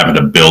standpoint without having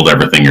to build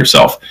everything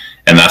yourself.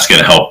 And that's going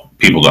to help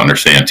people to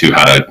understand too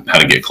how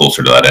to get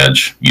closer to that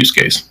edge use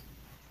case.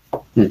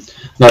 No,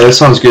 that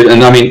sounds good.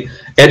 And I mean,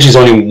 edge is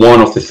only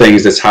one of the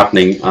things that's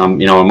happening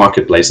in our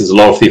marketplace. There's a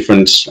lot of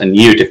different and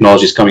new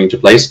technologies coming into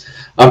place.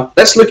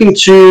 Let's look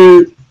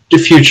into the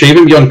future,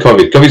 even beyond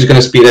COVID. COVID is going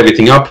to speed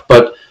everything up,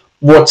 but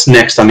what's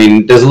next? I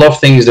mean, there's a lot of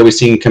things that we're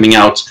seeing coming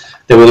out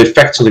that will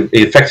effectively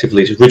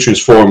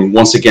retransform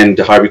once again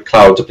the hybrid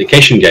cloud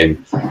application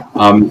game.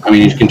 I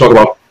mean, you can talk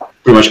about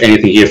pretty much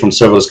anything here, from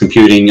serverless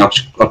computing,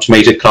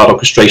 automated cloud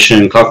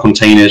orchestration, cloud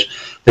containers.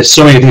 There's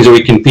so many things that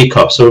we can pick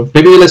up. So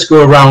maybe let's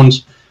go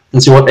around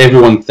and see what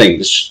everyone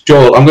thinks.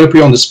 Joel, I'm going to put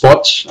you on the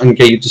spot and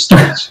get you to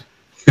start.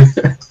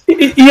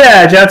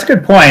 Yeah, Joe, that's a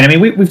good point. I mean,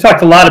 we've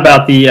talked a lot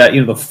about the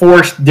the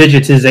forced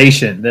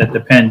digitization that the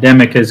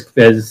pandemic has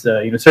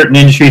certain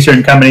industries,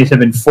 certain companies have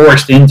been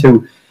forced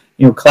into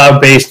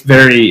cloud-based,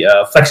 very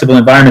flexible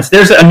environments.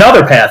 There's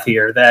another path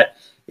here that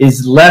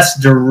is less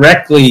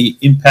directly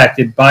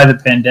impacted by the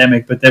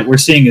pandemic, but that we're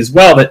seeing as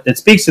well that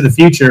speaks to the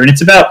future, and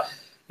it's about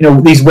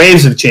these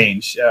waves of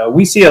change.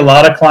 We see a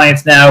lot of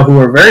clients now who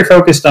are very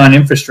focused on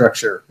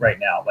infrastructure right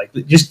now, like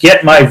just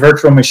get my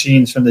virtual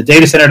machines from the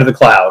data center to the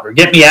cloud, or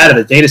get me out of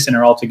the data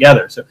center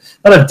altogether. So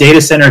a lot of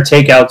data center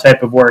takeout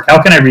type of work.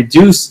 How can I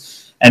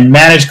reduce and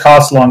manage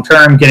costs long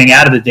term getting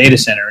out of the data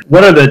center?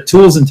 What are the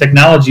tools and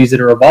technologies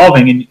that are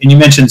evolving? And you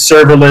mentioned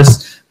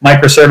serverless,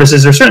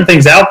 microservices. There are certain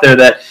things out there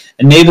that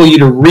enable you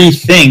to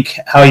rethink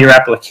how your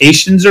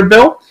applications are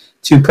built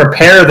to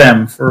prepare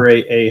them for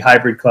a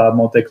hybrid cloud,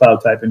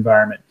 multi-cloud type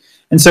environment.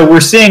 And so we're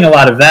seeing a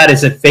lot of that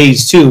as a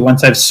phase 2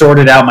 once I've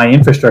sorted out my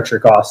infrastructure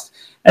costs.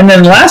 And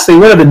then lastly,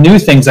 what are the new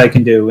things I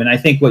can do? And I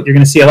think what you're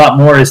going to see a lot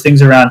more is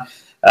things around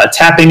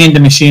tapping into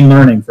machine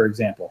learning, for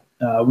example.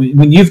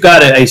 When you've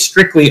got a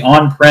strictly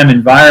on-prem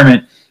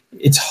environment,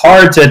 it's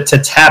hard to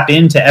tap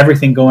into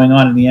everything going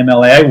on in the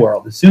MLAI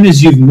world. As soon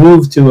as you've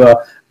moved to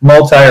a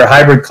multi or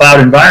hybrid cloud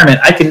environment,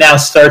 I can now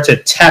start to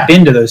tap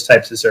into those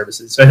types of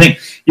services. So I think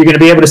you're going to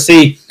be able to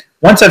see,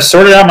 once I've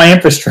sorted out my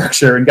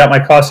infrastructure and got my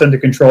costs under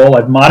control,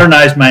 I've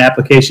modernized my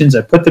applications,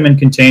 I've put them in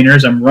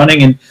containers, I'm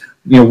running in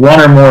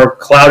one or more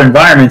cloud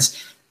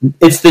environments,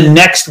 it's the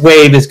next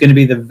wave is going to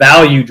be the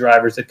value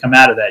drivers that come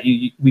out of that.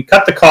 We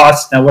cut the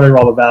costs, now what are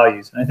all the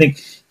values? And I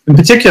think in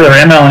particular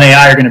ML and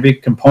AI are going to be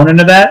a component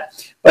of that.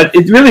 But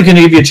it's really going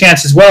to give you a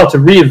chance as well to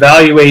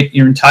reevaluate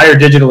your entire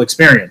digital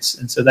experience.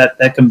 And so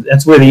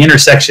that's where the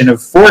intersection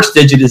of forced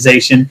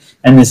digitization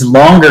and this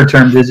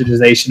longer-term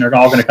digitization are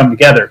all going to come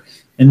together.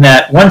 In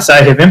that once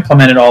I have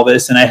implemented all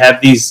this and I have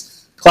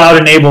these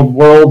cloud-enabled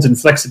worlds and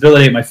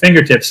flexibility at my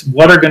fingertips,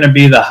 what are going to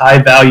be the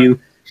high-value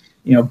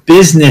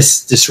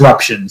business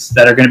disruptions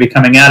that are going to be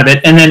coming out of it?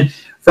 And then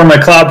from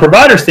a cloud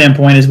provider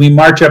standpoint, as we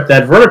march up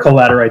that vertical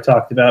ladder I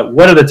talked about,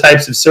 what are the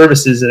types of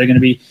services that are going to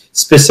be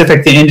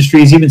specific to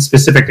industries, even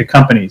specific to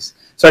companies?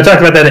 So I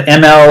talked about that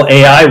ML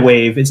AI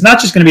wave. It's not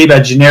just going to be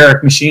about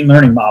generic machine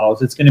learning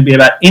models. It's going to be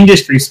about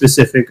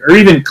industry-specific or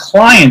even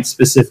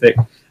client-specific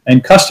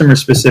and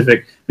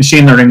customer-specific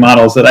machine learning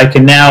models that I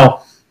can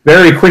now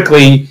very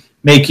quickly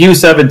make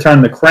use of and turn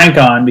the crank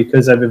on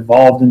because I've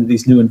evolved into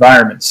these new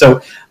environments.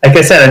 So like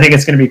I said, I think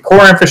it's going to be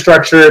core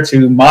infrastructure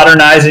to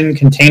modernizing,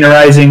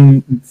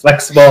 containerizing,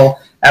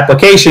 flexible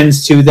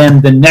applications to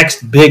then the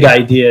next big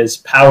ideas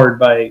powered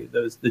by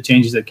the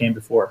changes that came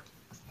before.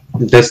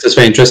 That's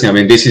very interesting. I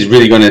mean, this is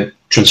really going to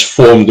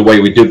transform the way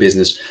we do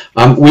business.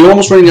 We're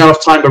almost running out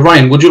of time, but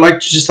Ryan, would you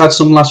like to just add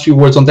some last few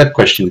words on that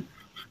question?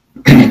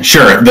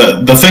 Sure.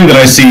 The thing that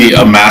I see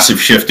a massive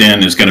shift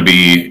in is going to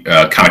be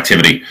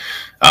connectivity.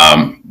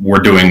 We're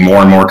doing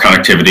more and more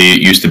connectivity.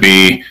 It used to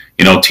be,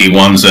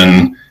 T1s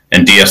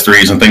and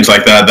DS3s and things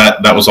like that.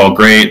 That was all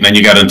great. And then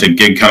you got into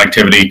gig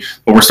connectivity,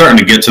 but we're starting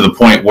to get to the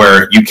point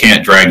where you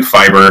can't drag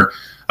fiber.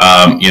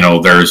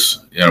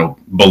 There's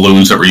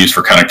balloons that were used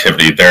for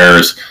connectivity.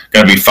 There's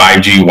going to be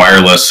 5G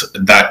wireless.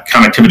 That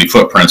connectivity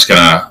footprint's going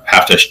to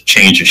have to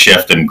change and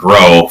shift and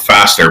grow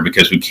faster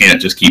because we can't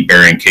just keep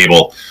burying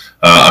cable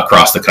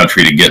across the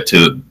country to get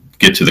to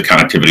the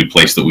connectivity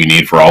place that we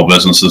need for all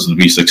businesses to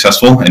be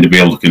successful and to be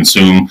able to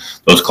consume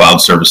those cloud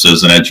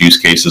services and edge use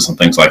cases and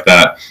things like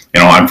that.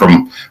 I'm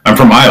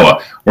from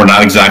Iowa. We're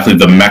not exactly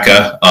the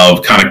mecca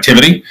of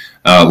connectivity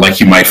like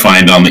you might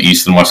find on the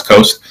East and West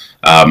Coast,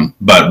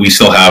 but we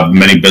still have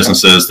many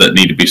businesses that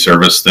need to be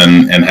serviced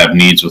and have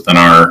needs within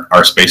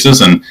our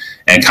spaces, and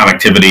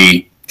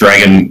connectivity,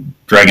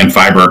 dragging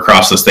fiber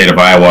across the state of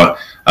Iowa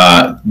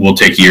will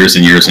take years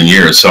and years and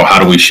years. So how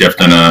do we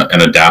shift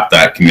and adapt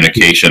that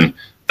communication,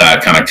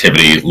 that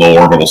connectivity? Low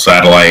orbital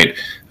satellite,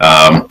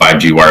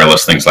 5G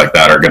wireless, things like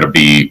that are going to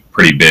be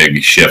pretty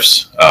big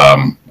shifts,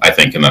 I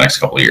think, in the next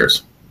couple of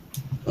years.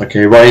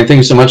 Okay, Ryan, thank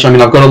you so much. I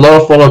mean, I've got a lot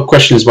of follow-up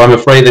questions, but I'm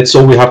afraid that's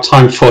all we have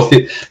time for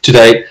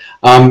today.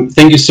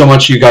 Thank you so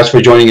much, you guys,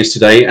 for joining us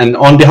today. And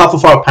on behalf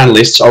of our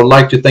panelists, I would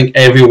like to thank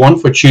everyone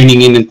for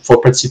tuning in and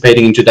for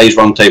participating in today's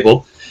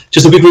roundtable.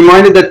 Just a big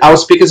reminder that our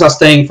speakers are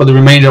staying for the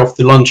remainder of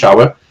the lunch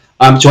hour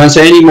to answer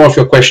any more of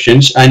your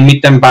questions and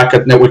meet them back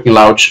at Networking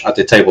Lounge at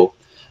the table.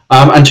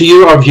 And to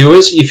you, our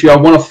viewers, if you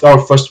are one of our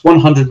first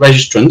 100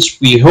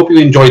 registrants, we hope you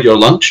enjoyed your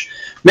lunch.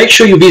 Make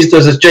sure you visit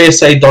us at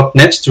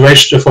jsa.net to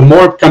register for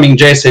more upcoming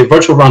JSA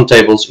virtual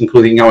roundtables,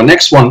 including our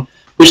next one,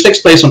 which takes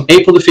place on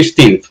April the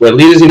 15th, where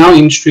leaders in our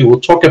industry will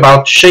talk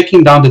about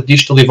shaking down the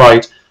digital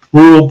divide,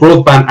 rural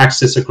broadband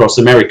access across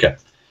America.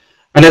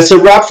 And that's a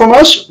wrap from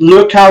us.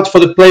 Look out for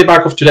the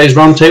playback of today's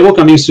roundtable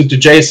coming soon to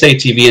JSA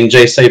TV and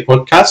JSA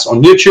podcasts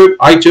on YouTube,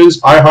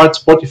 iTunes,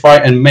 iHeart,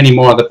 Spotify, and many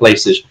more other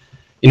places.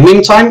 In the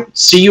meantime,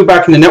 see you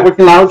back in the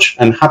Networking Lounge,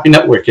 and happy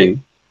networking.